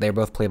because they're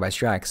both played by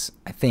Strax,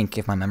 I think,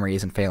 if my memory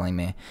isn't failing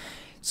me.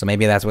 So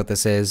maybe that's what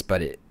this is,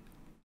 but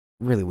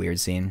really weird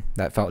scene.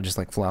 That felt just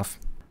like fluff.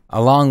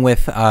 Along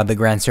with the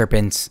Grand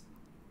Serpent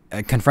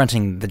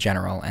confronting the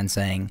General and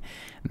saying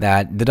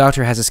that the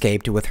Doctor has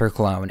escaped with her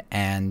clone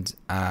and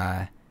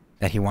that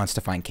he wants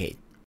to find Kate.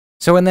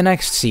 So in the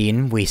next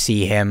scene, we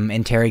see him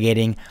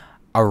interrogating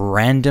a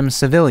random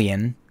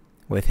civilian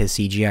with his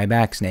CGI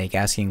backsnake,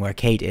 asking where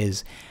Kate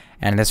is,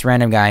 and this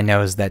random guy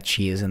knows that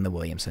she is in the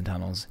Williamson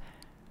tunnels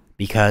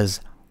because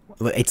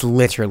it's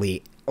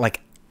literally like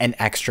an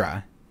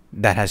extra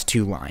that has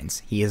 2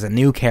 lines. He is a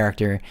new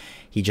character.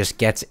 He just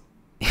gets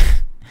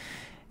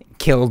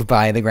killed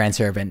by the Grand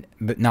Serpent,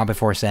 but not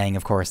before saying,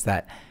 of course,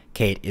 that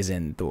Kate is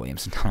in the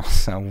Williamson tunnels,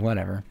 so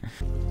whatever.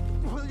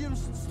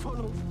 Williamson's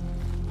tunnel.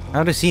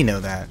 How does he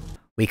know that?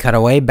 We cut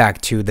away back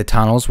to the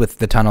tunnels with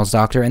the Tunnels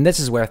Doctor, and this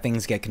is where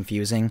things get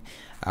confusing,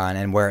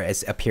 and where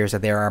it appears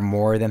that there are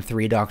more than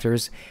 3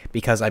 doctors,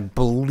 because I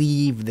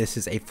believe this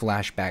is a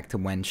flashback to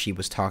when she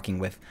was talking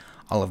with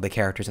all of the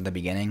characters at the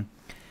beginning,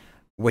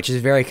 which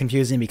is very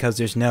confusing because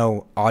there's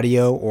no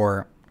audio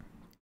or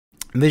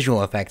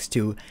visual effects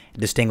to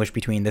distinguish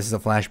between this is a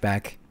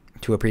flashback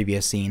to a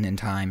previous scene in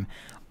time,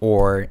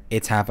 or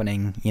it's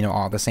happening, you know,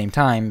 all at the same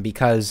time,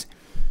 because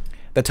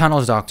the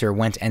Tunnels Doctor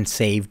went and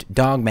saved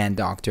Dogman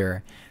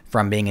Doctor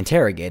from being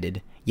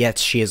interrogated, yet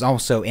she is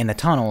also in the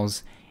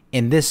tunnels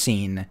in this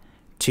scene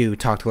to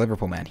talk to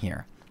Liverpool Man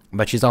here.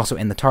 But she's also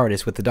in the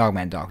TARDIS with the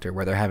Dogman Doctor,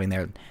 where they're having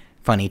their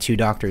funny 2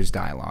 doctors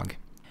dialogue.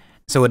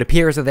 So it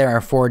appears that there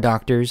are 4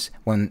 doctors,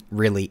 when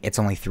really it's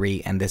only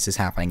 3, and this is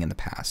happening in the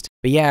past.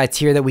 But yeah, it's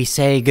here that we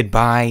say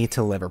goodbye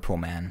to Liverpool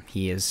Man.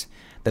 The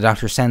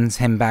Doctor sends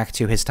him back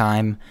to his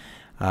time.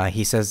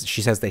 She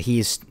says that he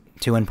is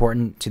too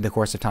important to the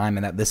course of time,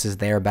 and that this is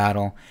their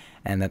battle,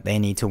 and that they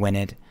need to win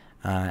it.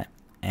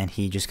 And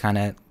he just kind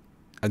of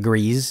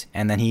agrees,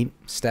 and then he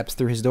steps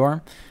through his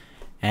door,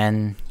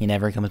 and he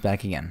never comes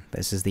back again.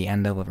 This is the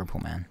end of Liverpool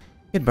Man.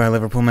 Goodbye,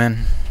 Liverpool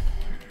Man.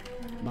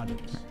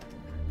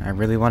 I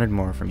really wanted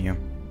more from you.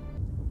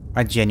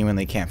 I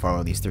genuinely can't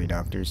follow these 3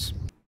 doctors.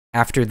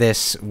 After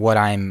this, what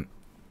I'm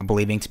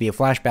believing to be a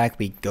flashback,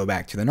 we go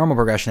back to the normal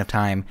progression of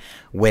time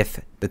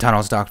with the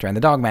Tunnels Doctor and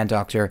the Dogman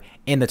Doctor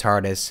in the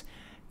TARDIS,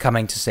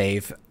 coming to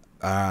save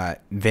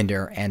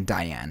Vinder and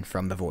Diane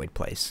from the Void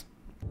Place.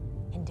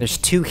 There's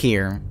 2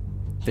 here.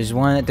 There's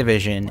one at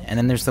Division, and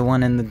then there's the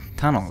one in the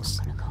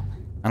tunnels.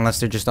 Unless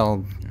they're just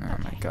all... oh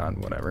my god,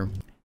 whatever.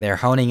 They're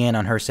honing in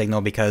on her signal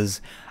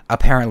because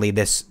apparently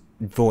this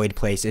Void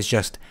Place is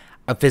just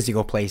a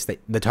physical place that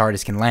the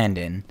TARDIS can land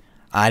in.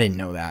 I didn't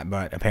know that,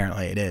 but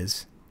apparently it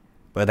is.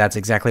 But that's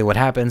exactly what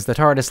happens. The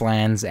TARDIS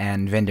lands,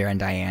 and Vinder and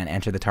Diane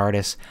enter the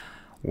TARDIS,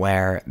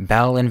 where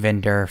Belle and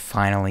Vinder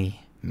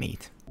finally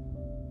meet.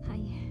 Hi.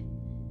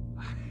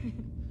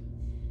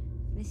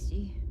 Missed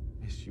you.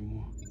 Missed you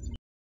more.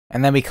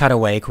 And then we cut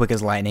away, quick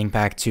as lightning,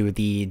 back to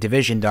the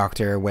Division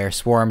Doctor, where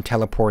Swarm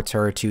teleports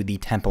her to the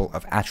Temple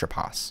of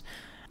Atropos.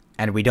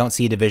 And we don't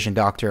see Division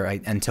Doctor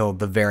until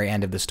the very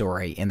end of the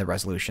story in the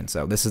resolution.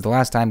 So this is the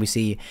last time we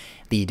see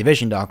the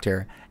Division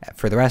Doctor.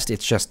 For the rest,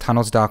 it's just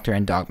Tunnels Doctor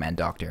and Dogman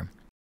Doctor.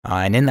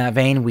 And in that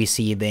vein, we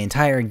see the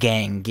entire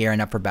gang gearing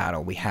up for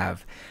battle. We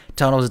have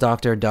Tunnels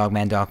Doctor,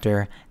 Dogman,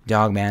 Belle,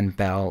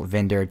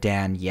 Vinder,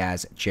 Dan,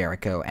 Yaz,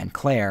 Jericho, and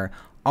Claire,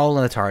 all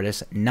in the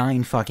TARDIS.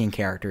 9 fucking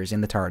characters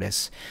in the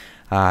TARDIS,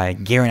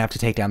 gearing up to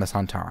take down the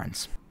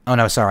Sontarans. Oh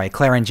no, sorry,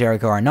 Claire and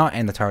Jericho are not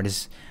in the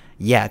TARDIS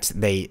yet.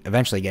 They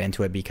eventually get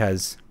into it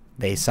because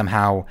they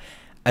somehow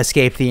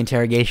escape the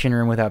interrogation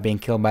room without being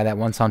killed by that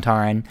one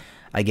Sontaran.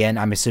 Again,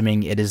 I'm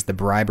assuming it is the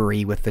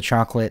bribery with the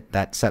chocolate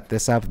that set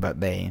this up,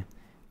 but they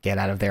get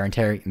out of their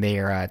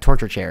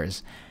torture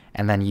chairs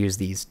and then use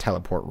these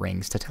teleport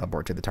rings to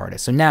teleport to the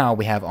TARDIS. So now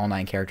we have all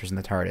 9 characters in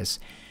the TARDIS,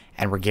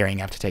 and we're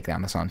gearing up to take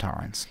down the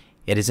Sontarans.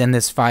 It is in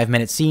this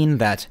 5-minute scene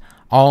that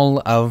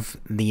all of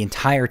the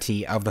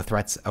entirety of the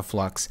threats of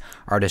Flux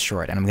are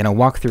destroyed, and I'm going to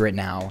walk through it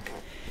now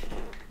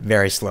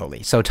very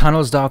slowly. So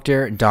Tunnels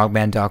Doctor,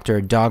 Dogman,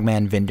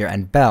 Vinder,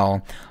 and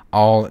Bell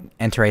all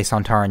enter a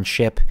Sontaran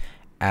ship,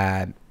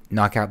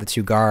 knock out the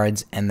 2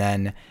 guards, and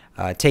then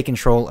take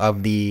control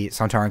of the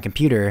Sontaran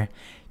computer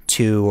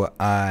to,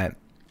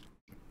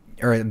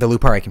 or the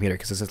Lupari computer,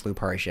 because this is the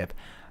Lupari ship,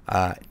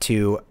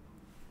 to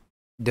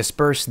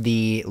disperse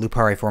the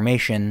Lupari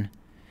formation.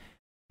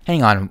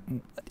 Hang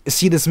on.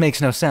 See, this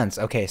makes no sense.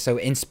 Okay, so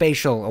in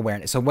spatial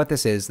awareness, so what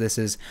this is the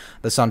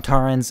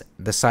Sontarans,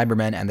 the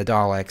Cybermen, and the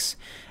Daleks,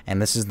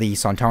 and this is the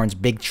Sontarans'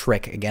 big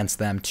trick against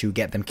them to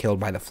get them killed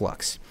by the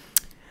Flux.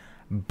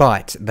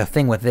 But the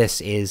thing with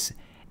this is,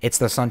 it's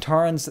the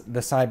Sontarans, the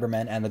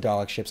Cybermen, and the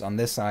Dalek ships on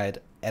this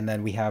side, and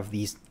then we have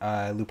these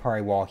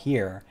Lupari wall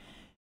here,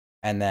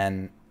 and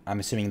then I'm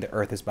assuming the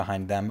Earth is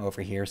behind them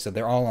over here, so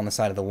they're all on the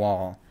side of the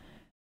wall.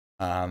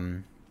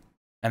 And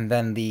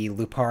then the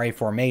Lupari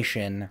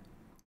formation,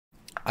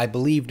 I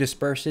believe,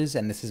 disperses,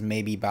 and this is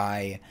maybe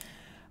by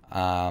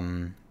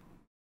the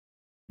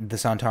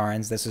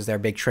Sontarans. This is their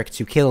big trick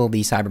to kill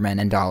the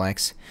Cybermen and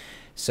Daleks.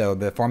 So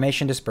the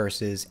formation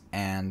disperses,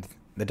 and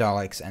the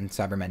Daleks and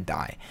Cybermen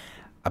die.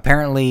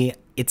 Apparently,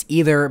 it's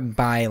either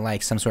by,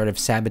 like, some sort of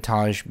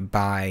sabotage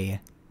by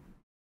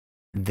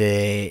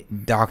the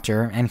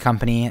Doctor and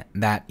company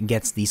that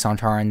gets the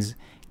Sontarans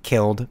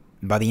killed,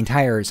 but the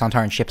entire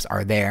Sontaran ships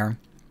are there,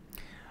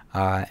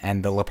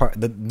 and the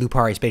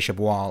Lupari spaceship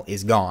wall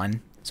is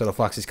gone, so the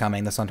Flux is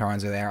coming, the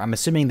Sontarans are there. I'm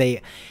assuming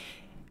they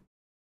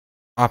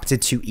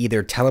opted to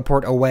either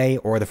teleport away,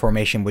 or the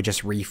formation would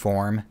just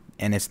reform,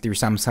 and it's through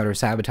some sort of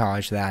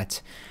sabotage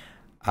that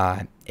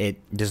it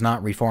does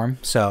not reform,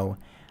 so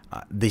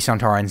the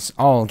Sontarans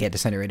all get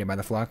disintegrated by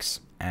the Flux,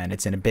 and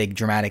it's in a big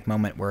dramatic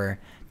moment where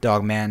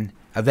Dogman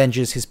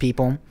avenges his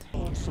people.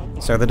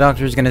 So the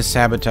Doctor's gonna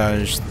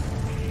sabotage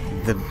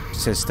the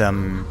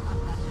system,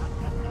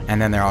 and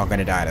then they're all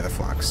gonna die to the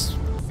Flux.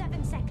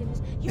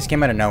 This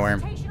came out of nowhere.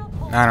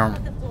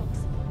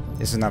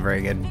 This is not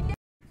very good.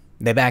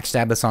 They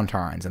backstab the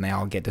Sontarans, and they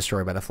all get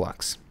destroyed by the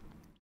Flux.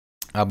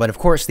 But of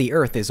course, the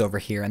Earth is over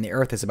here, and the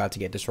Earth is about to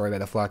get destroyed by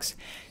the Flux.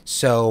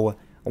 So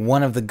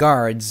one of the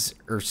guards,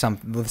 or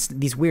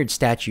these weird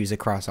statues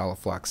across all of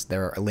Flux,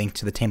 they're linked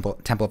to the Temple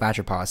of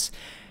Atropos,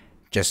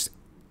 just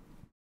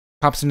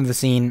pops into the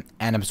scene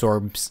and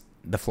absorbs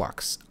the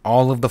Flux.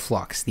 All of the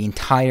Flux, the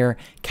entire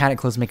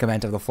cataclysmic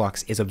event of the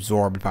Flux, is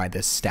absorbed by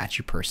this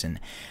statue person.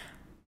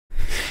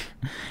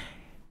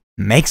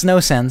 Makes no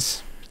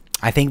sense.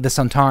 I think the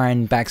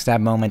Sontaran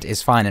backstab moment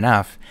is fine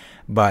enough,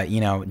 but,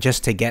 you know,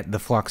 just to get the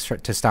Flux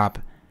to stop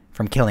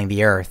from killing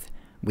the Earth,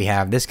 we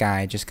have this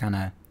guy just kind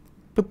of,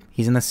 boop,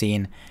 he's in the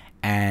scene,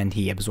 and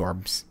he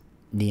absorbs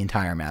the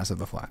entire mass of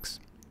the Flux.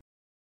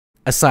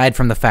 Aside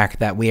from the fact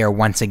that we are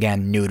once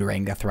again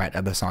neutering the threat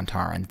of the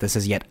Sontarans, this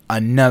is yet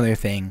another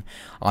thing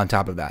on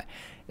top of that.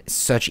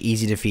 Such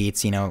easy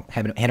defeats, you know,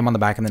 hit him on the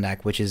back of the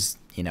neck, which is,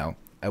 you know,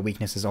 a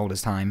weakness as old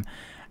as time.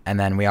 And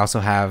then we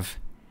also have,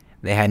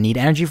 they need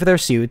energy for their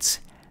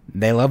suits,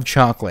 they love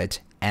chocolate,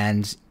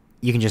 and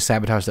you can just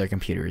sabotage their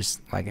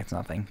computers like it's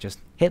nothing. Just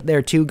hit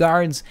their 2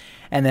 guards,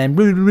 and then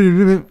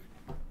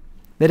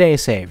the day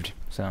is saved.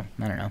 So,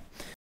 I don't know.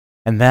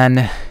 And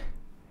then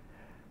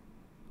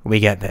we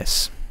get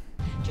this.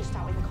 Just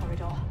out in the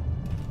corridor.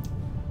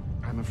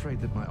 I'm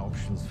afraid that my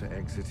options for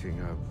exiting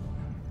are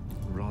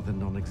rather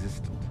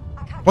non-existent.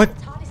 I can't What? get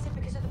the TARDIS in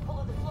because of the pull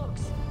of the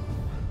Flux.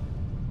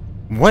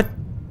 What?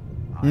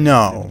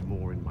 No. I've lived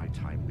more in my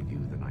time with you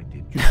than I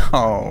did during the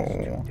No.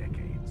 last 2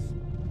 decades.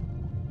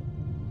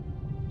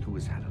 Who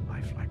has had a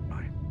life like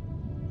mine?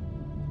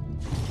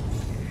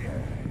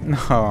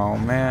 Oh,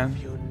 man.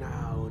 You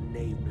now,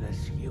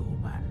 nameless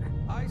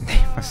human. I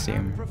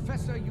Assume.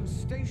 Professor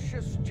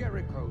Eustachius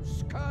Jericho,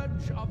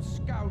 Scourge of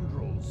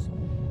Scoundrels.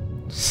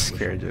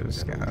 Scourge of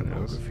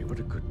Scoundrels. Biography, what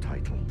a good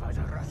title. By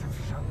the wrath of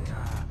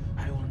Santa,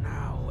 I will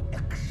now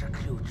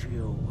execute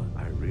you.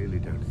 I really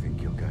don't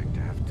think you're going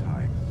to have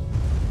time.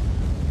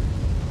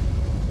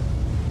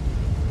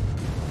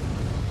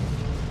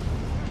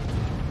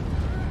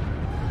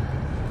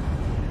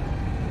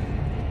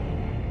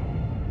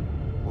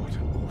 What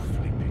an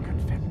awfully big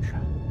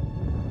adventure.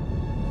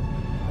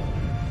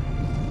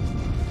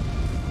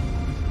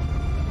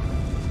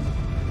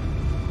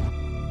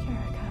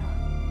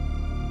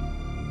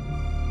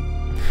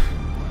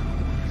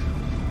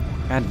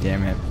 God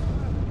damn it.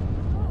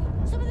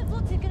 Some of the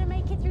Flux are gonna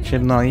make it through.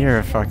 Should know you're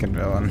a fucking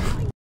villain.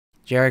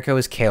 Jericho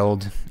is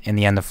killed in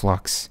the end of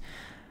Flux.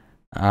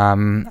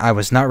 I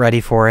was not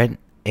ready for it.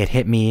 It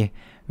hit me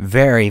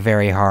very,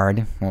 very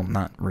hard. Well,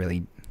 not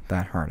really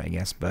that hard, I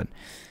guess, but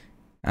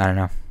I don't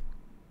know.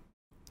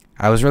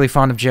 I was really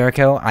fond of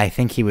Jericho. I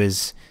think he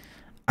was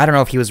I don't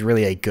know if he was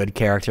really a good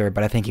character,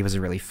 but I think he was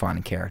a really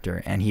fun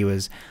character, and he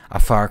was a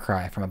far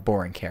cry from a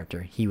boring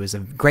character. He was a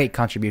great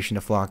contribution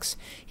to Flux.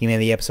 He made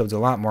the episodes a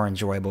lot more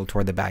enjoyable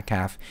toward the back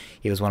half.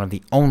 He was one of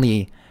the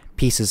only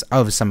pieces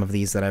of some of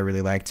these that I really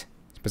liked,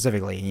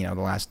 specifically, you know,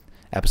 the last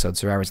episode,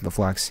 Survivors of the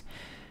Flux.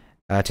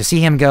 To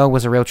see him go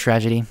was a real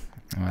tragedy.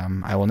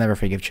 I will never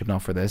forgive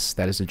Chibnall for this.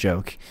 That is a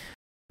joke.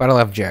 But I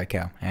love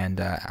Jericho, and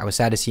I was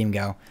sad to see him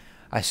go.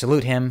 I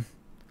salute him,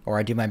 or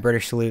I do my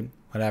British salute,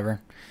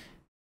 whatever.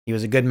 He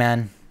was a good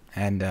man,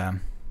 and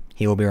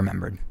he will be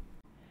remembered.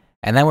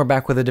 And then we're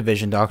back with the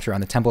Division Doctor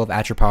on the Temple of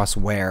Atropos,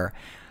 where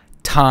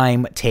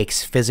time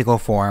takes physical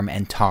form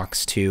and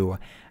talks to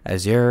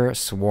Azure,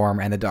 Swarm,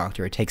 and the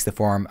Doctor. It takes the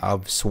form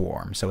of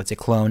Swarm, so it's a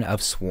clone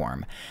of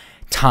Swarm.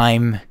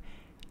 Time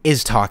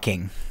is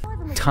talking.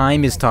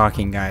 Time is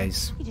talking,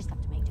 guys. You just have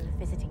to make do with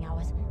visiting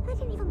hours. I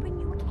didn't even bring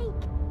you a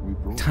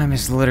cake. Time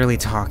is literally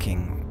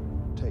talking.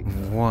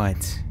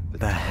 What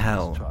the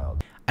hell?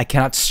 I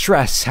cannot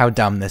stress how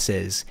dumb this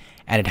is.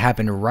 And it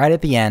happened right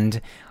at the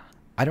end.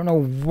 I don't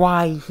know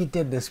why he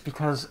did this,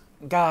 because,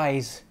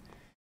 guys,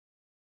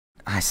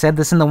 I said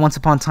this in the Once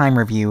Upon a Time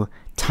review.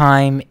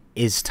 Time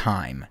is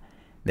time.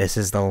 This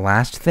is the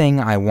last thing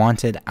I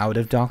wanted out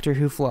of Doctor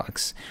Who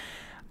Flux,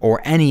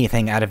 or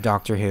anything out of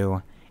Doctor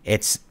Who.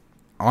 It's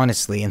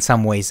honestly, in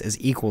some ways, as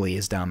equally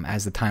as dumb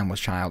as The Timeless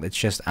Child. It's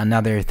just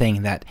another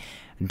thing that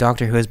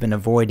Doctor Who has been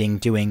avoiding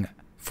doing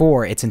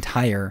for its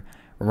entire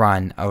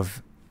run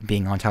of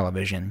being on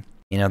television.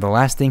 You know, the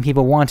last thing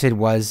people wanted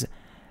was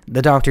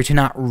the Doctor to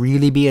not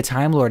really be a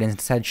Time Lord, and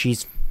instead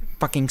she's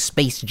fucking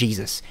Space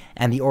Jesus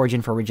and the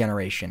origin for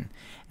regeneration.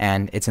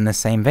 And it's in the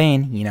same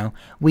vein, you know,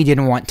 we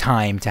didn't want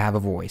time to have a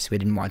voice. We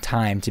didn't want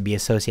time to be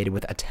associated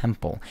with a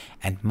temple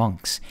and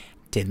monks.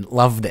 Didn't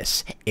love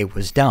this. It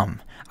was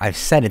dumb. I've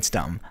said it's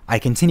dumb. I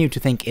continue to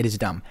think it is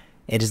dumb.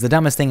 It is the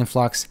dumbest thing in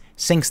Flux,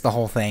 sinks the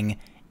whole thing,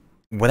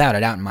 without a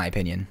doubt in my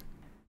opinion.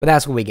 But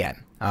that's what we get.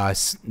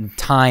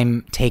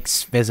 Time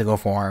takes physical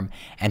form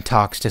and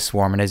talks to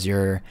Swarm and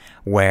Azure,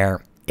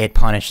 where it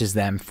punishes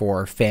them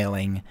for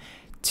failing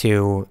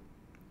to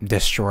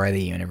destroy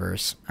the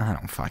universe. I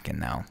don't fucking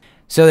know.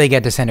 So they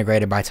get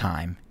disintegrated by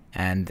time,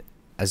 and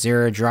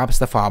Azure drops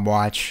the fob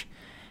watch,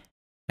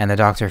 and the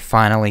Doctor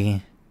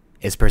finally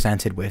is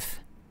presented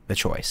with the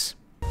choice.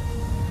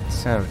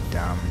 So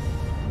dumb.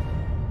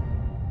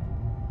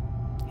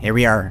 Here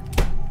we are.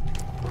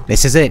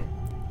 This is it.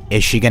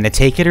 Is she gonna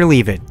take it or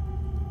leave it?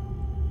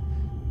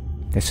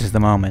 This is the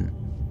moment.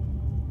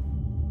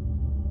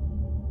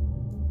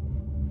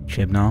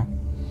 Chibnall,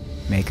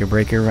 make her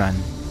break her run.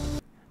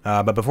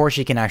 But before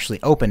she can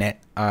actually open it,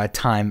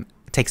 time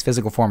takes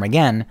physical form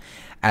again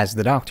as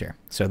the Doctor.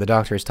 So the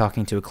Doctor is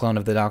talking to a clone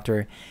of the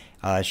Doctor.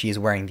 She is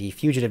wearing the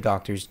Fugitive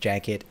Doctor's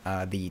jacket,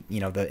 the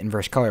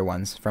inverse color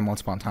ones from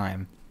Once Upon a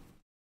Time.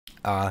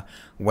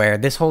 Where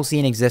this whole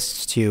scene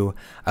exists to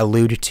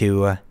allude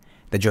to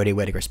the Jodie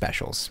Whittaker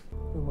specials.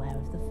 Beware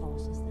of the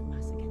forces that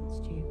mass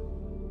against you.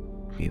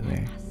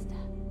 Beware. Master.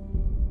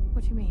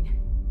 What do you mean?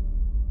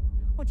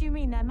 What do you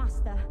mean, their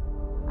master?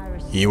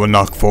 He will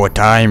knock 4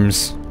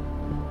 times.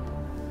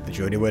 The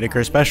Jodie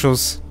Whittaker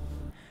specials.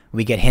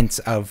 We get hints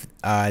of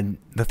the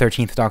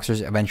 13th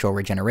Doctor's eventual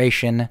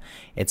regeneration.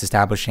 It's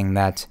establishing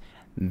that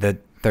the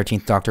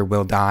 13th Doctor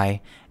will die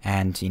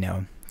and, you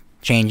know,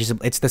 changes.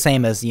 It's the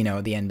same as, you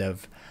know, the end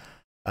of,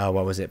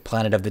 what was it,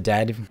 Planet of the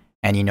Dead.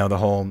 And, you know, the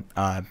whole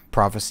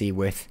prophecy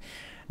with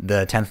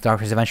the 10th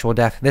Doctor's eventual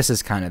death. This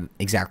is kind of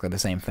exactly the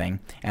same thing.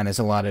 And there's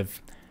a lot of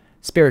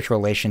spiritual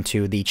relation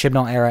to the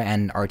Chibnall era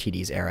and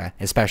RTD's era,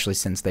 especially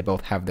since they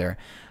both have their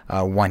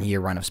 1-year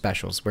run of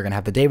specials. We're going to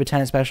have the David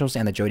Tennant specials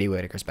and the Jodie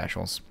Whittaker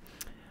specials.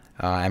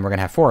 And we're going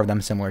to have 4 of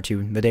them, similar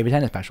to the David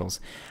Tennant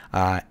specials.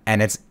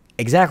 And it's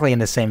exactly in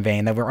the same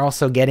vein that we're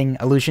also getting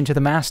allusion to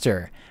the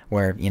Master,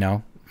 where, you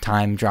know,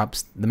 time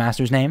drops the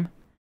Master's name.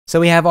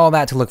 So we have all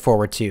that to look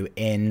forward to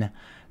in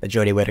the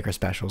Jodie Whittaker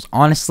specials.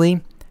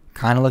 Honestly,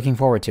 kind of looking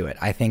forward to it.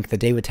 I think the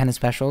David Tennant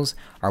specials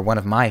are one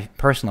of my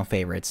personal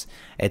favorites.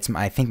 It's,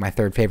 I think, my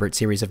 3rd favorite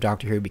series of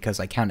Doctor Who because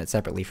I count it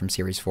separately from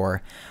Series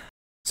 4.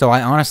 So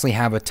I honestly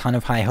have a ton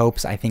of high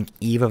hopes. I think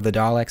Eve of the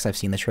Daleks, I've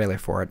seen the trailer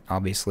for it,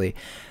 obviously,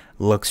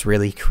 looks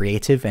really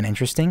creative and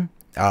interesting.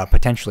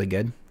 Potentially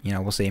good. You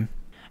know, we'll see.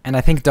 And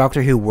I think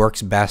Doctor Who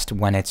works best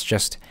when it's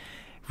just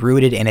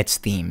rooted in its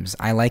themes.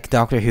 I like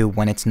Doctor Who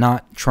when it's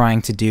not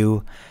trying to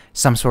do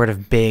some sort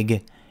of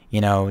big,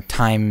 you know,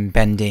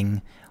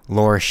 time-bending,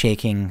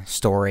 lore-shaking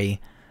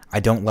story. I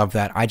don't love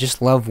that. I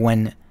just love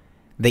when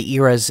the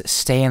eras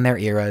stay in their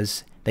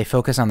eras, they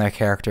focus on their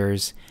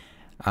characters,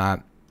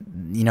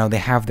 you know, they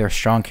have their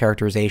strong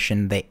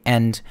characterization, they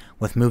end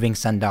with moving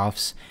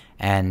send-offs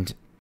and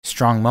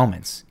strong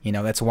moments. You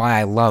know, that's why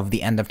I love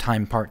The End of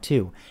Time Part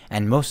 2,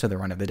 and most of the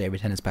run of the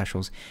David Tennant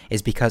specials,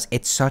 is because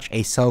it's such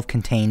a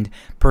self-contained,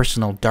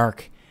 personal,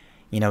 dark,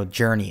 you know,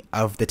 journey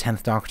of the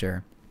 10th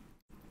Doctor,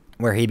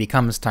 where he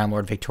becomes Time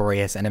Lord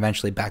victorious and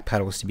eventually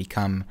backpedals to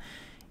become,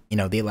 you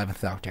know, the 11th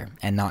Doctor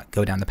and not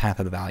go down the path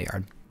of the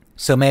Valeyard.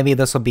 So maybe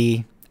this will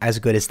be as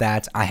good as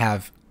that. I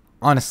have,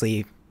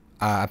 honestly,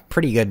 a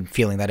pretty good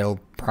feeling that it'll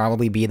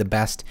probably be the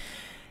best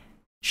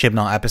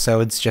Chibnall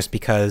episodes, just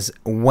because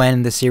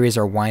when the series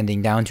are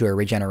winding down to a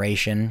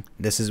regeneration,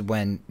 this is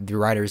when the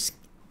writers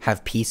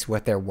have peace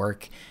with their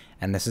work,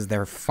 and this is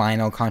their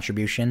final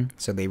contribution,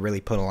 so they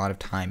really put a lot of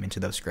time into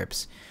those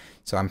scripts.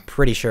 So I'm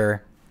pretty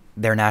sure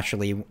they're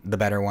naturally the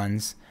better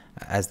ones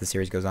as the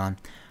series goes on.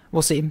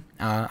 We'll see.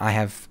 I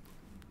have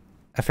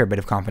a fair bit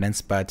of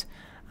confidence, but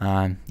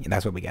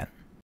that's what we get.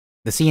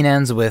 The scene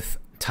ends with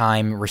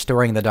Time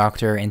restoring the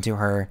Doctor into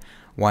her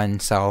one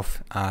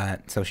self,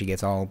 so she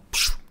gets all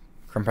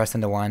compressed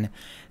into one.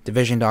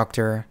 Division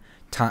Doctor,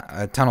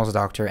 Tunnels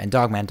Doctor, and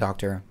Dogman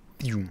Doctor,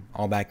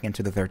 all back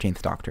into the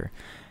 13th Doctor,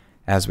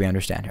 as we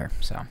understand her.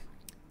 So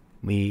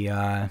we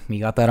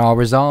got that all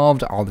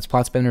resolved. All this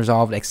plot's been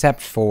resolved,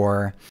 except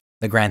for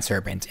the Grand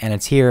Serpent. And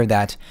it's here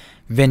that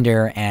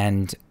Vinder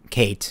and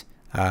Kate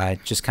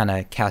just kind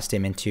of cast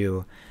him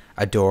into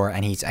a door,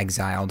 and he's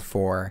exiled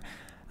for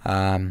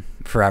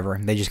forever.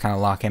 They just kind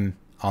of lock him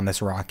on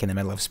this rock in the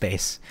middle of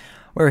space,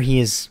 where he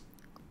is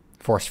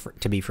forced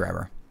to be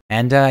forever.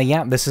 And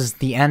yeah, this is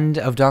the end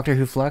of Doctor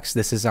Who Flux.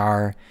 This is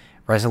our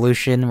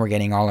resolution. We're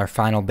getting all our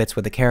final bits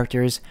with the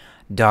characters.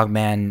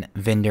 Dogman,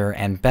 Vinder,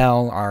 and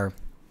Bell are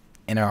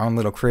in our own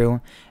little crew,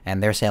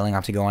 and they're sailing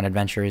off to go on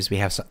adventures. We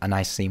have a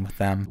nice scene with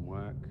them.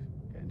 Work,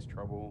 get into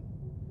trouble,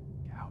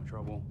 get out of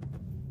trouble.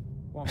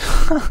 What,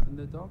 and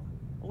the dog?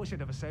 I wish I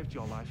never saved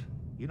your life.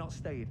 You're not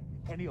staying,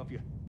 any of you.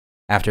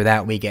 After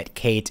that, we get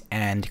Kate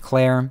and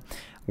Claire,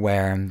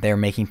 where they're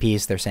making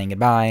peace, they're saying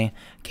goodbye.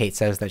 Kate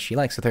says that she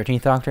likes the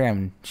 13th Doctor,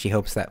 and she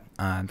hopes that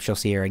she'll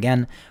see her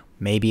again.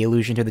 Maybe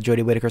allusion to the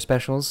Jodie Whittaker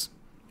specials.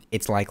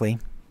 It's likely,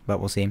 but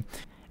we'll see.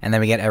 And then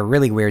we get a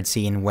really weird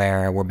scene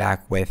where we're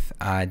back with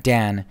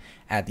Dan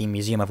at the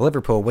Museum of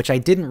Liverpool, which I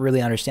didn't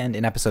really understand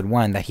in episode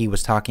 1, that he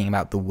was talking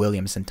about the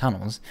Williamson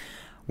tunnels,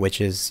 which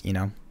is, you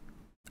know,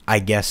 I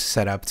guess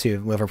set up to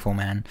Liverpool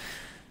Man,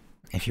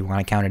 if you want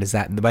to count it as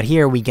that. But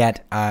here we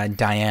get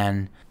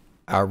Diane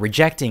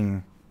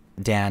rejecting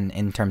Dan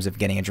in terms of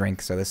getting a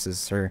drink. So this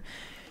is her,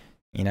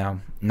 you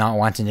know, not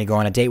wanting to go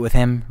on a date with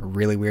him.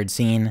 Really weird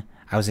scene.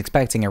 I was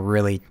expecting a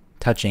really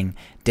touching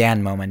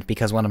Dan moment,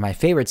 because one of my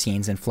favorite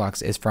scenes in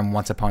Flux is from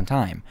Once Upon a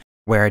Time,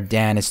 where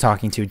Dan is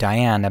talking to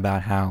Diane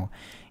about how,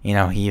 you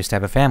know, he used to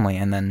have a family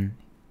and then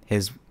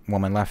his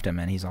woman left him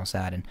and he's all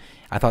sad. And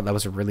I thought that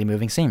was a really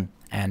moving scene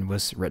and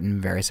was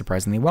written very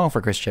surprisingly well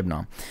for Chris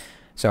Chibnall.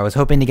 So I was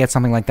hoping to get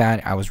something like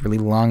that. I was really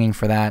longing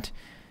for that.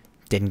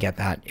 Didn't get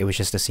that. It was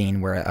just a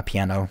scene where a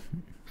piano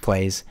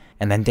plays,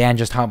 and then Dan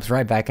just hops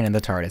right back into the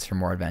TARDIS for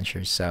more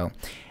adventures. So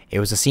it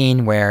was a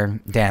scene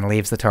where Dan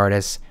leaves the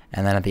TARDIS,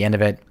 and then at the end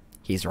of it,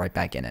 he's right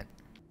back in it.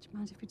 Do you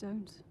mind if we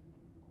don't?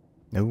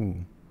 No.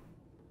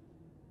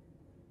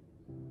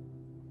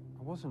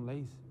 I wasn't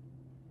late.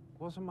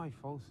 It wasn't my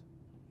fault.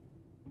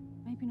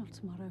 Maybe not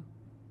tomorrow.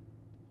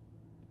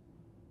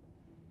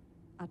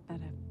 I'd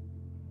better.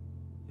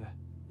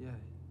 Yeah.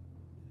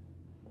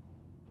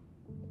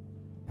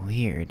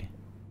 Weird.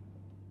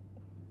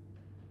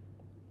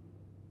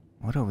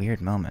 What a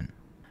weird moment.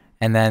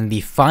 And then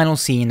the final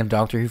scene of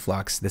Doctor Who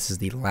Flux. This is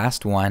the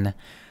last one.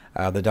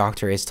 The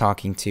Doctor is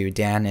talking to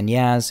Dan and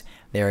Yaz.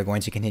 They are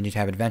going to continue to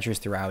have adventures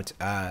throughout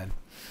the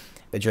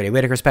Jodie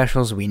Whittaker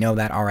specials. We know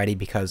that already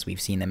because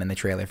we've seen them in the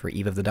trailer for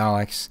Eve of the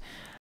Daleks.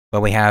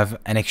 But we have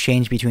an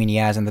exchange between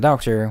Yaz and the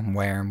Doctor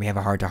where we have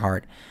a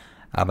heart-to-heart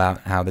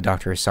about how the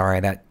Doctor is sorry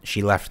that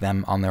she left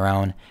them on their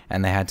own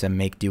and they had to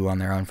make do on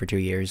their own for 2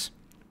 years.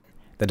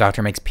 The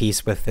Doctor makes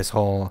peace with this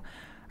whole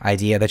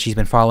idea that she's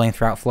been following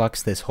throughout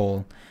Flux, this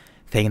whole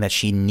thing that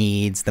she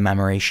needs the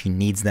memories, she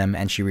needs them,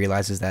 and she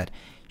realizes that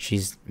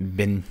she's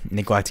been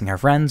neglecting her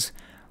friends,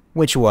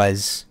 which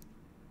was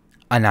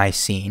a nice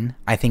scene.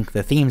 I think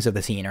the themes of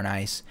the scene are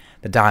nice.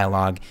 The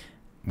dialogue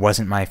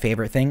wasn't my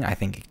favorite thing. I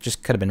think it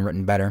just could have been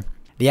written better.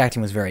 The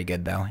acting was very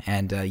good, though,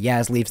 and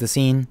Yaz leaves the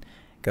scene,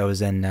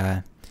 goes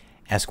and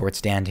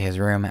escorts Dan to his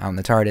room out in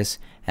the TARDIS,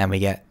 and we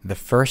get the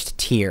first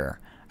tier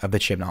of the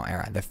Chibnall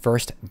era, the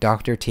first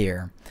Doctor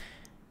tier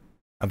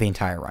of the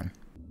entire run.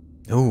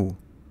 Ooh,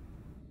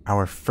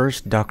 our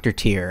first Doctor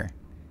tier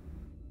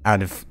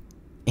out of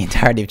the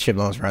entirety of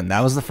Chibnall's run.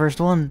 That was the first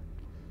one.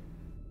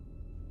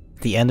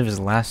 At the end of his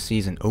last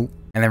season. Oh,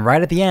 and then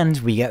right at the end,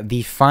 we get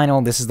the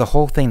final. This is the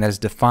whole thing that has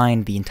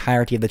defined the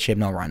entirety of the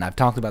Chibnall run. I've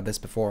talked about this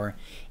before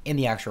in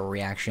the actual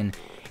reaction,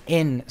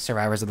 in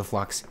Survivors of the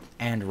Flux,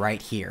 and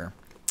right here.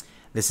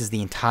 This is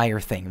the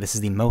entire thing. This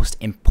is the most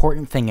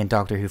important thing in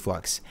Doctor Who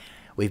Flux.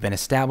 We've been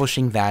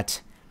establishing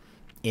that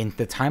in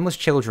The Timeless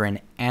Children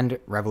and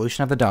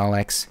Revolution of the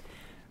Daleks,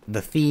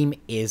 the theme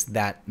is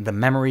that the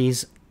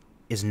memories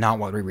is not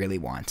what we really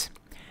want.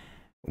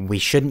 We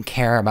shouldn't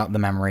care about the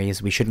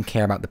memories. We shouldn't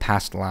care about the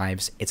past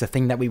lives. It's a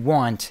thing that we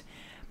want,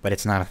 but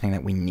it's not a thing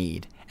that we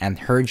need. And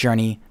her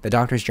journey, the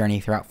Doctor's journey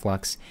throughout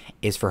Flux,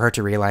 is for her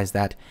to realize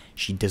that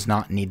she does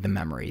not need the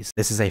memories.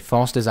 This is a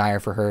false desire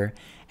for her,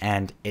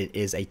 and it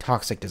is a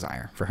toxic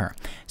desire for her.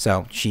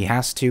 So she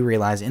has to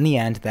realize in the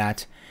end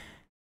that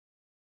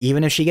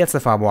even if she gets the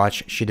fob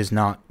watch, she does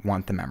not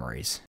want the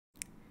memories.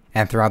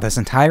 And throughout this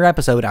entire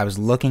episode, I was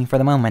looking for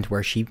the moment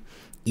where she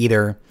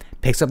either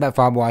picks up that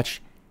fob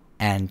watch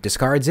and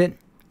discards it,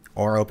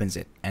 or opens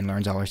it and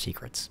learns all her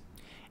secrets.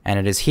 And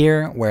it is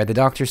here where the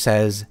Doctor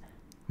says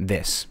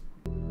this.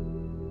 Do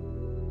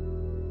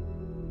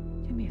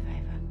me a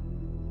favor.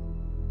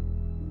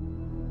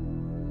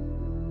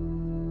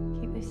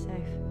 Keep this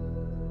safe.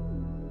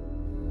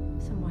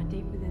 Somewhere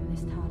deep within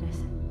this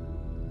TARDIS.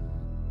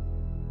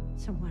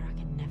 Somewhere I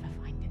can never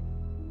find it.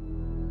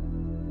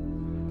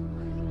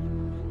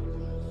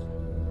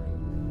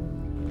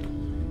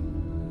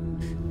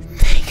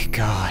 Thank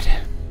God.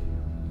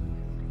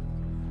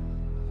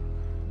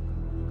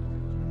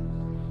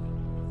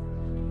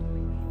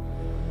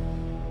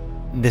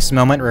 This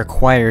moment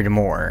required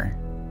more,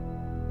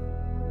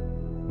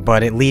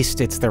 but at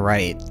least it's the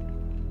right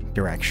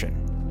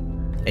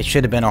direction. It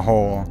should have been a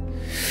whole,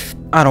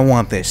 I don't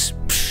want this.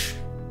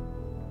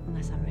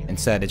 Unless I really...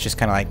 Instead, it's just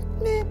kind of like,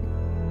 meh.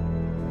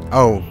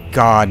 Oh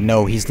God,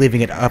 no, he's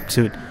leaving it up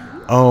to,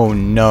 oh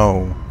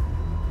no.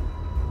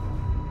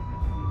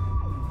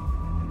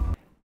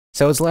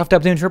 So it's left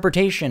up to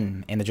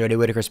interpretation. In the Jodie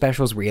Whittaker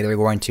specials, we're either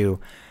going to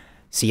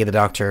see the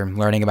Doctor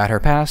learning about her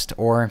past,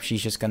 or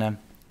she's just gonna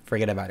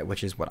forget about it,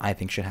 which is what I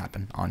think should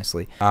happen,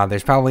 honestly.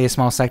 There's probably a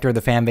small sector of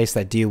the fan base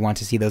that do want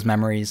to see those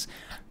memories.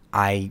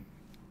 I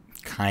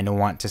kind of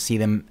want to see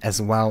them as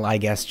well, I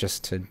guess,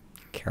 just to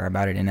care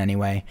about it in any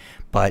way.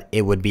 But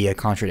it would be a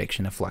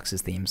contradiction of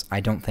Flux's themes. I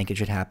don't think it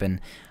should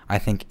happen. I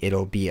think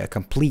it'll be a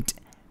complete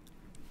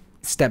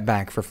step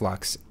back for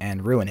Flux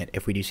and ruin it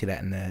if we do see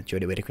that in the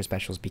Jodie Whittaker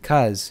specials,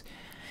 because,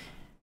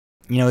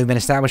 you know, we've been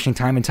establishing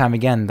time and time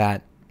again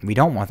that we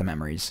don't want the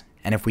memories.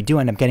 And if we do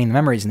end up getting the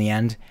memories in the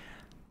end,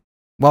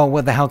 well,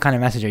 what the hell kind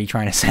of message are you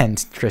trying to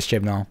send, Chris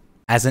Chibnall?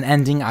 As an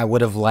ending, I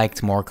would have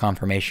liked more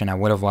confirmation. I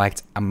would have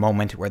liked a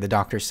moment where the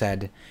Doctor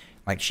said,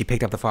 like, she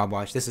picked up the fob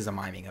watch. This is a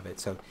miming of it.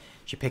 So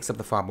she picks up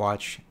the fob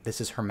watch. This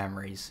is her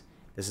memories.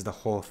 This is the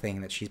whole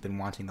thing that she's been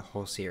wanting the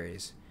whole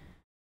series.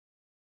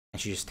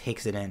 And she just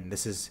takes it in.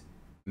 This is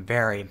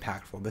very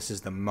impactful. This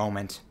is the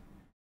moment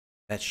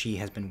that she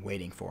has been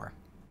waiting for.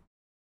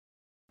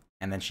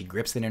 And then she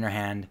grips it in her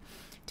hand,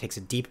 takes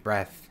a deep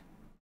breath,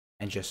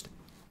 and just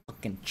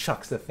fucking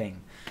chucks the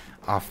thing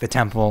off the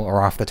temple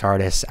or off the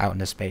TARDIS out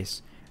into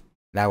space.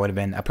 That would have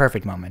been a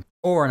perfect moment.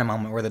 Or in a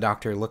moment where the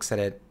Doctor looks at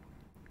it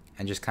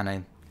and just kind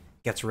of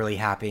gets really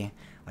happy.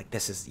 Like,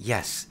 this is,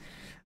 yes.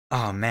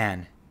 Oh,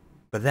 man.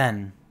 But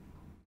then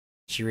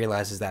she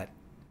realizes that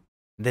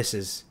this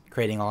is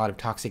creating a lot of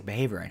toxic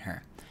behavior in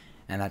her.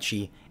 And that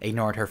she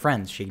ignored her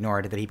friends. She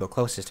ignored the people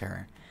closest to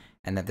her.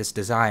 And that this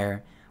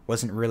desire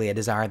wasn't really a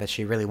desire that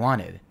she really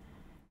wanted.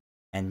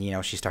 And, you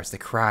know, she starts to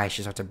cry.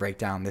 She starts to break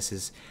down. This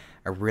is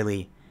a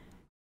really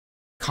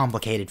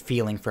complicated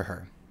feeling for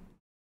her.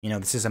 You know,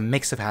 this is a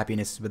mix of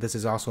happiness, but this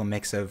is also a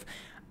mix of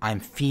I'm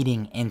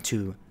feeding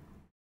into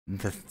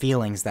the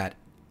feelings that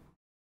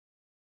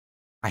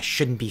I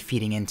shouldn't be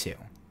feeding into.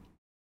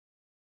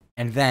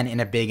 And then in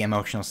a big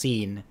emotional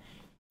scene,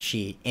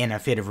 she, in a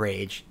fit of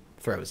rage,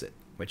 throws it,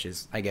 which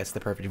is, I guess,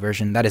 the perfect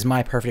version. That is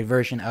my perfect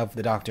version of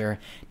the Doctor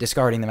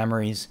discarding the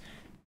memories.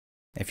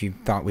 If you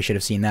thought we should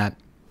have seen that,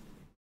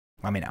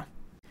 let me know.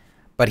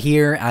 But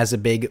here, as a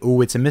big,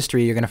 ooh, it's a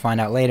mystery you're going to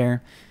find out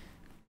later,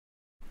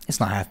 it's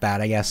not half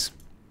bad, I guess.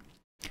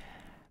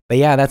 But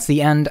yeah, that's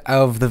the end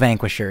of The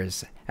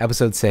Vanquishers,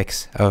 episode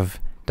 6 of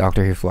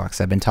Doctor Who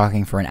Flux. I've been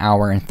talking for an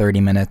hour and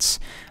 30 minutes.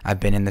 I've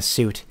been in the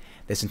suit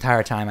this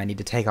entire time. I need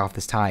to take off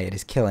this tie. It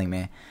is killing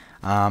me.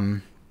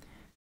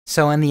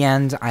 So in the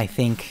end, I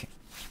think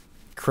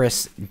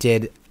Chris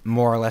did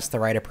more or less the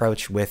right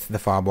approach with the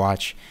fob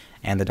watch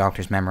and the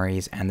Doctor's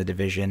memories and the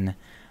division.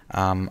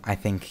 I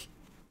think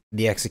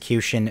the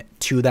execution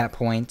to that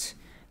point,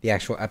 the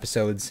actual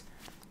episodes,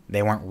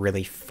 they weren't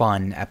really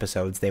fun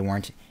episodes. They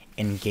weren't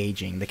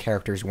engaging. The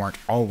characters weren't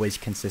always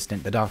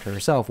consistent. The Doctor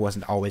herself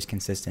wasn't always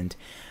consistent.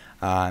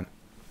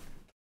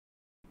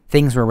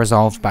 Things were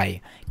resolved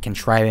by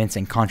contrivance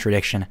and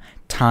contradiction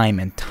time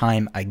and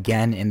time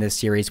again in this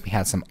series. We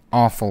had some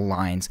awful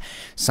lines,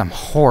 some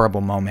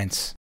horrible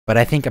moments, but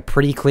I think a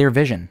pretty clear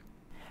vision.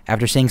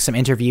 After seeing some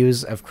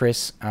interviews of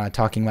Chris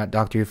talking about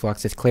Doctor Who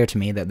Flux, it's clear to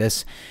me that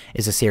this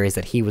is a series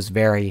that he was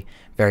very,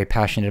 very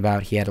passionate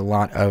about. He had a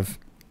lot of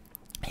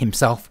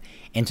himself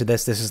into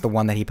this. This is the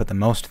one that he put the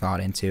most thought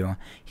into.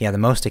 He had the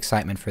most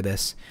excitement for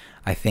this.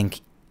 I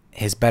think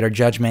his better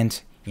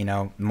judgment, you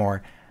know, the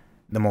more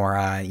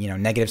you know,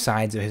 negative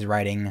sides of his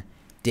writing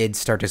did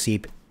start to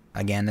seep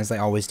again, as they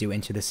always do,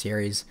 into the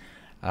series.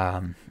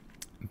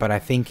 But I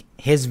think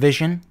his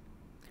vision,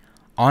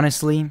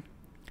 honestly,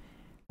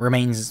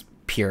 remains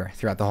pure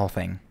throughout the whole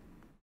thing.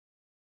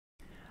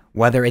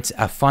 Whether it's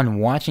a fun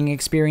watching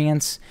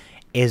experience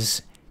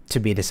is to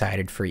be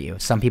decided for you.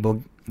 Some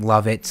people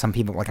love it. Some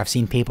people, like, I've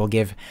seen people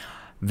give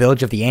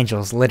Village of the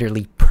Angels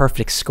literally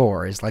perfect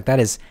scores. Like, that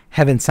is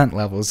heaven-sent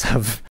levels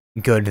of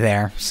good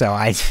there. So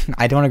I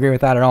don't agree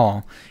with that at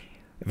all.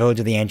 Village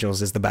of the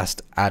Angels is the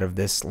best out of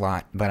this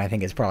lot, but I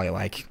think it's probably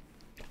like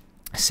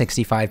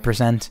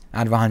 65%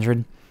 out of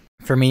 100.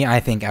 For me, I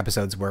think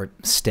episodes were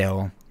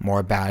still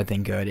more bad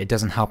than good. It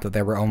doesn't help that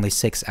there were only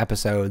 6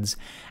 episodes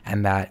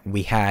and that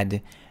we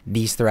had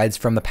these threads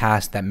from the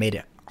past that made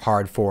it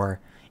hard for,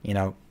 you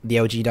know, the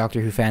OG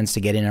Doctor Who fans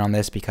to get in on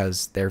this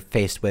because they're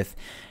faced with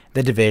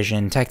The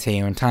Division,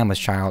 Tecteun, Timeless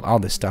Child, all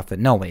this stuff that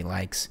nobody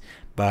likes.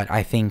 But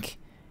I think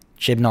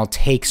Chibnall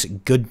takes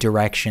good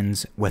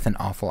directions with an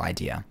awful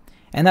idea.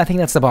 And I think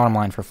that's the bottom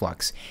line for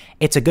Flux.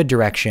 It's a good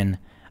direction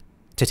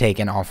to take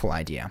an awful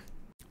idea.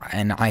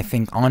 And I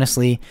think,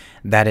 honestly,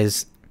 that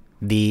is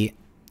the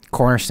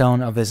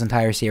cornerstone of this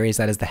entire series.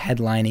 That is the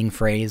headlining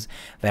phrase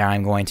that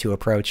I'm going to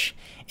approach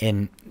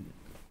when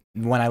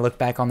I look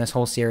back on this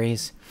whole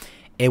series.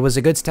 It was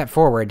a good step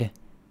forward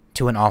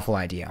to an awful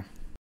idea.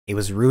 It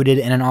was rooted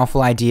in an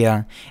awful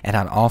idea. It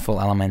had awful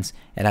elements.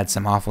 It had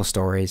some awful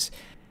stories.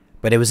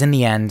 But it was, in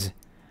the end,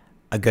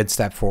 a good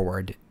step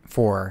forward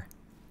for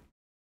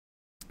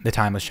The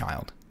Timeless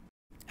Child.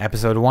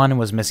 Episode 1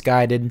 was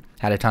misguided,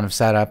 had a ton of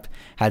setup,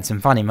 had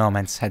some funny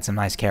moments, had some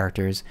nice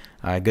characters,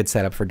 good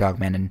setup for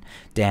Dogman and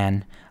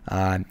Dan,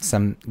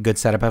 some good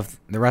setup of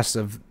the rest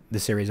of the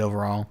series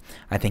overall.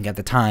 I think at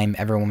the time,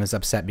 everyone was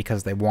upset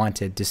because they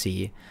wanted to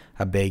see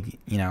a big,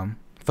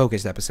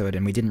 focused episode,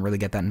 and we didn't really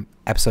get that in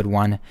episode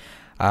 1.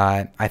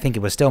 I think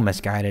it was still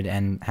misguided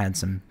and had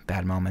some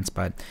bad moments,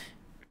 but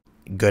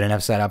good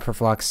enough setup for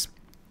Flux.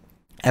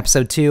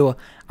 Episode 2,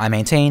 I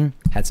maintain,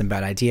 had some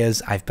bad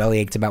ideas. I've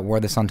bellyached about War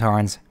of the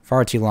Sontarans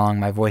far too long.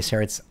 My voice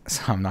hurts,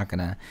 so I'm not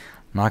gonna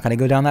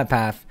go down that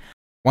path.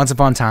 Once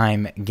Upon a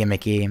Time,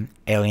 gimmicky,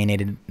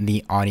 alienated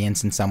the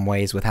audience in some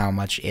ways with how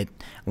much it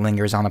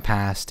lingers on the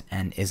past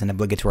and is an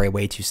obligatory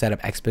way to set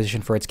up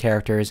exposition for its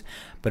characters,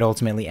 but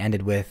ultimately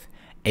ended with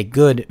a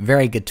good,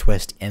 very good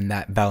twist in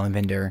that Belle and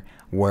Vinder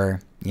were,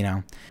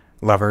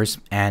 lovers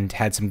and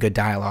had some good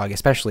dialogue,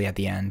 especially at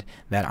the end,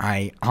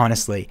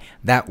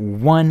 that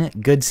one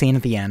good scene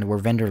at the end where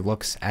Vinder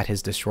looks at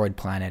his destroyed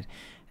planet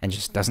and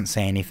just doesn't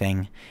say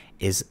anything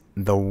is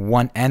the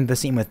one, and the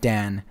scene with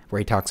Dan where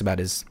he talks about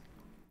his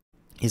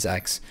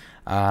ex.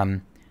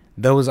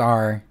 Those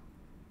are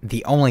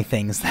the only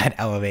things that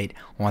elevate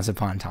Once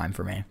Upon a Time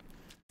for me.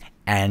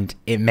 And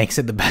it makes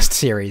it the best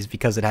series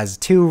because it has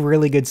 2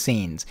 really good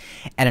scenes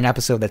and an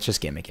episode that's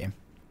just gimmicky.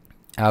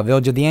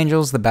 Village of the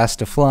Angels, the best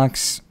of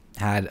Flux,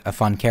 had a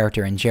fun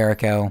character in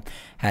Jericho,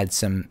 had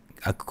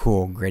a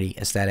cool, gritty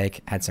aesthetic,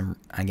 had some,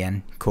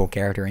 again, cool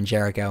character in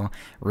Jericho.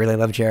 Really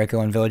loved Jericho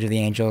and Village of the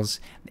Angels.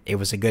 It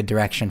was a good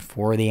direction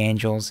for the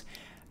Angels.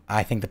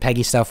 I think the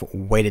Peggy stuff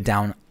weighted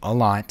down a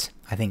lot.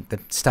 I think the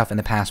stuff in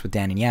the past with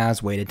Dan and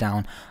Yaz weighted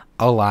down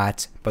a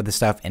lot, but the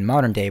stuff in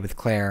modern day with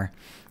Claire,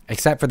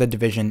 except for the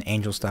Division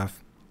Angel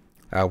stuff,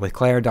 with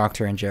Claire,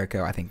 Doctor, and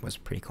Jericho, I think was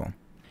pretty cool.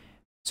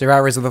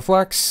 Survivors of the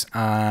Flux,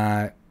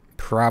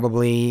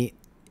 probably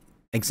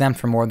exempt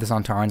from War of the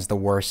Sontarans, the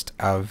worst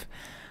of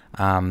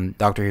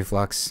Doctor Who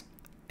Flux.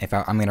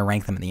 I'm going to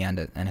rank them at the end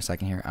in a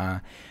second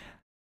here.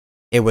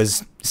 It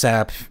was set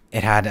up,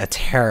 it had a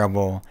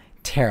terrible,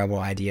 terrible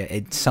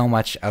idea. So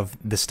much of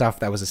the stuff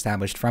that was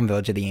established from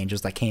Village of the Angels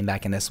that came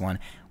back in this one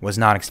was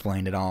not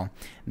explained at all.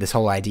 This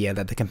whole idea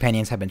that the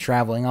companions have been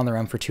traveling on their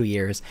own for 2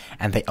 years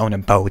and they own a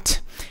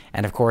boat.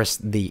 And of course,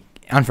 the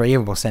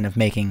unforgivable sin of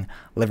making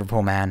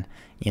Liverpool Man,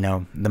 the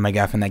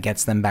MacGuffin that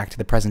gets them back to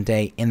the present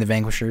day in the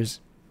Vanquishers.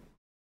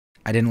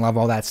 I didn't love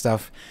all that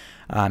stuff.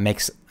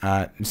 Makes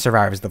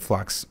Survivors of the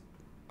Flux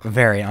a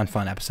very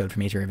unfun episode for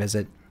me to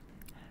revisit.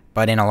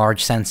 But in a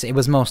large sense, it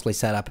was mostly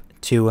set up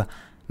to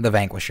the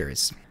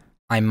Vanquishers.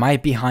 I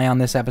might be high on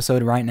this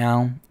episode right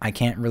now. I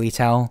can't really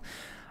tell.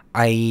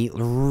 I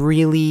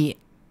really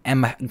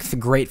am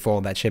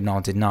grateful that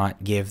Chibnall did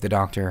not give the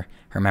Doctor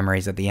her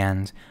memories at the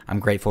end. I'm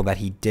grateful that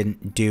he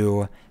didn't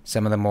do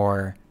some of the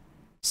more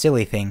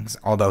silly things,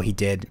 although he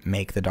did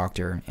make the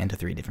Doctor into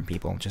 3 different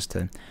people, just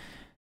to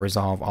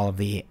resolve all of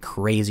the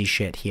crazy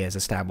shit he has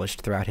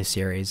established throughout his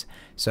series.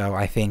 So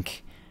I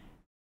think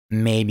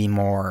maybe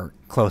more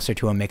closer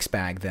to a mixed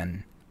bag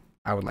than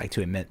I would like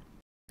to admit.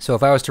 So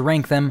if I was to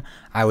rank them,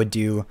 I would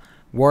do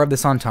War of the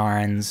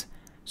Sontarans,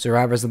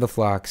 Survivors of the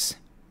Flux,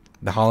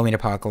 The Halloween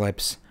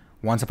Apocalypse,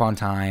 Once Upon a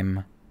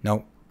Time,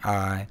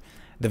 The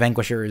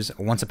Vanquishers,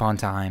 Once Upon a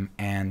Time,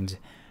 and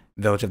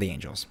Village of the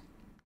Angels.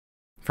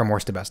 From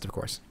worst to best, of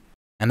course.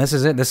 And this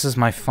is it. This is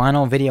my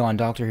final video on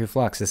Doctor Who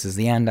Flux. This is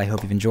the end. I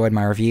hope you've enjoyed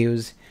my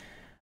reviews.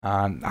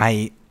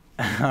 I've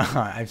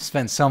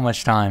spent so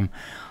much time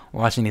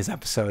watching these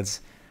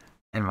episodes,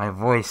 and my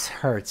voice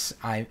hurts.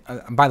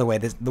 By the way,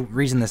 the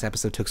reason this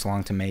episode took so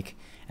long to make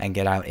and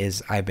get out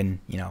is I've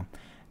been,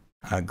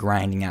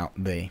 grinding out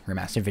the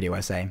remastered video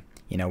essay.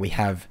 We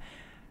have,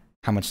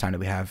 how much time do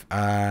we have?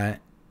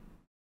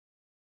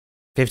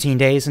 15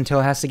 days until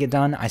it has to get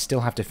done. I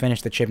still have to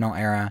finish the Chibnall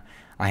era.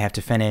 I have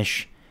to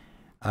finish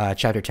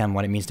Chapter 10,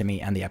 What It Means to Me,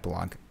 and the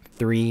epilogue.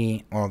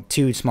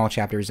 2 small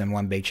chapters and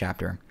 1 big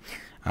chapter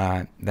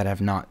that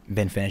have not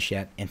been finished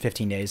yet in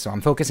 15 days. So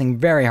I'm focusing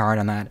very hard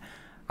on that.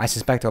 I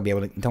suspect I'll be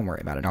able to... Don't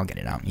worry about it. I'll get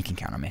it out. You can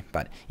count on me.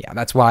 But yeah,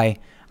 that's why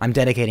I'm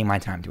dedicating my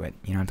time to it.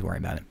 You don't have to worry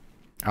about it.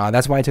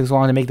 That's why it took so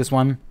long to make this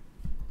one.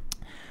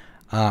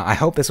 I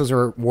hope this was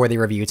a worthy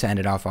review to end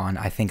it off on.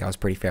 I think I was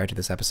pretty fair to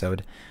this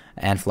episode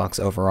and Flux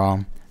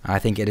overall. I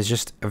think it is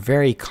just a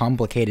very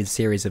complicated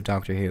series of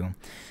Doctor Who.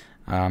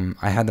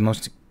 I had the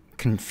most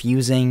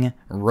confusing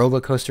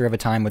roller coaster of a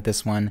time with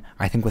this one.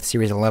 I think with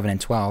series 11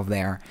 and 12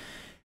 they're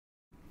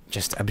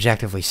just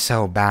objectively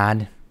so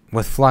bad.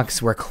 With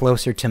Flux we're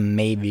closer to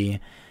maybe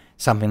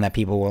something that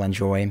people will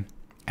enjoy,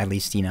 at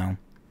least, you know,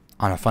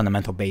 on a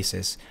fundamental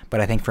basis.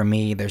 But I think for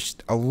me there's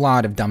a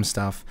lot of dumb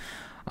stuff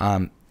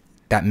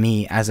that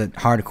me, as a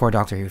hardcore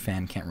Doctor Who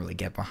fan, can't really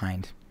get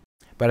behind.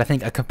 But I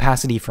think a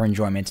capacity for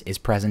enjoyment is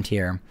present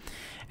here.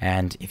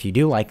 And if you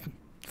do like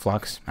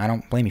Flux, I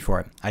don't blame you for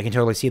it. I can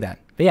totally see that.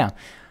 But yeah,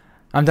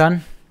 I'm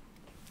done.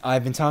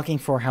 I've been talking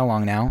for how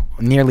long now?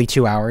 Nearly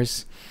 2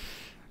 hours.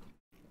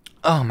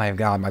 Oh my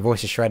god, my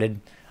voice is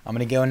shredded. I'm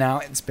gonna go now.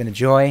 It's been a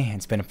joy.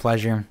 It's been a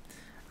pleasure.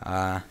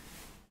 I'm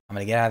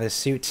gonna get out of this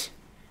suit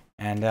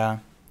and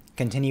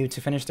continue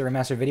to finish the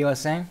remastered video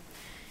essay.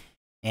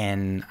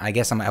 And I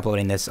guess I'm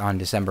uploading this on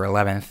December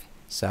 11th.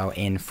 So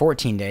in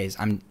 14 days,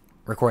 I'm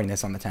recording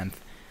this on the 10th.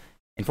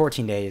 In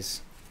 14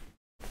 days,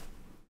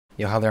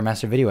 you'll have the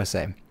remastered video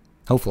essay.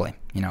 Hopefully,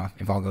 you know,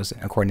 if all goes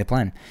according to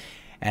plan.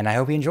 And I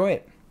hope you enjoy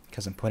it,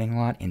 because I'm putting a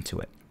lot into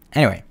it.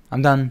 Anyway,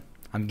 I'm done.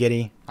 I'm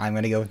giddy. I'm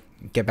going to go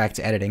get back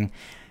to editing.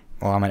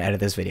 Well, I'm going to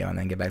edit this video and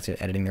then get back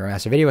to editing the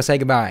remastered video. Say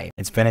goodbye.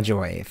 It's been a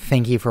joy.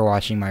 Thank you for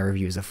watching my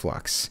reviews of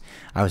Flux.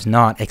 I was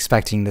not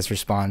expecting this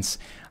response.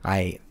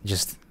 I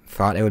just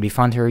thought it would be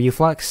fun to review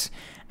Flux,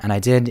 and I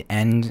did,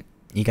 and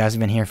you guys have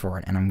been here for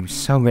it, and I'm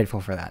so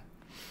grateful for that.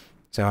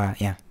 So,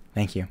 yeah,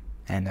 thank you,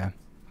 and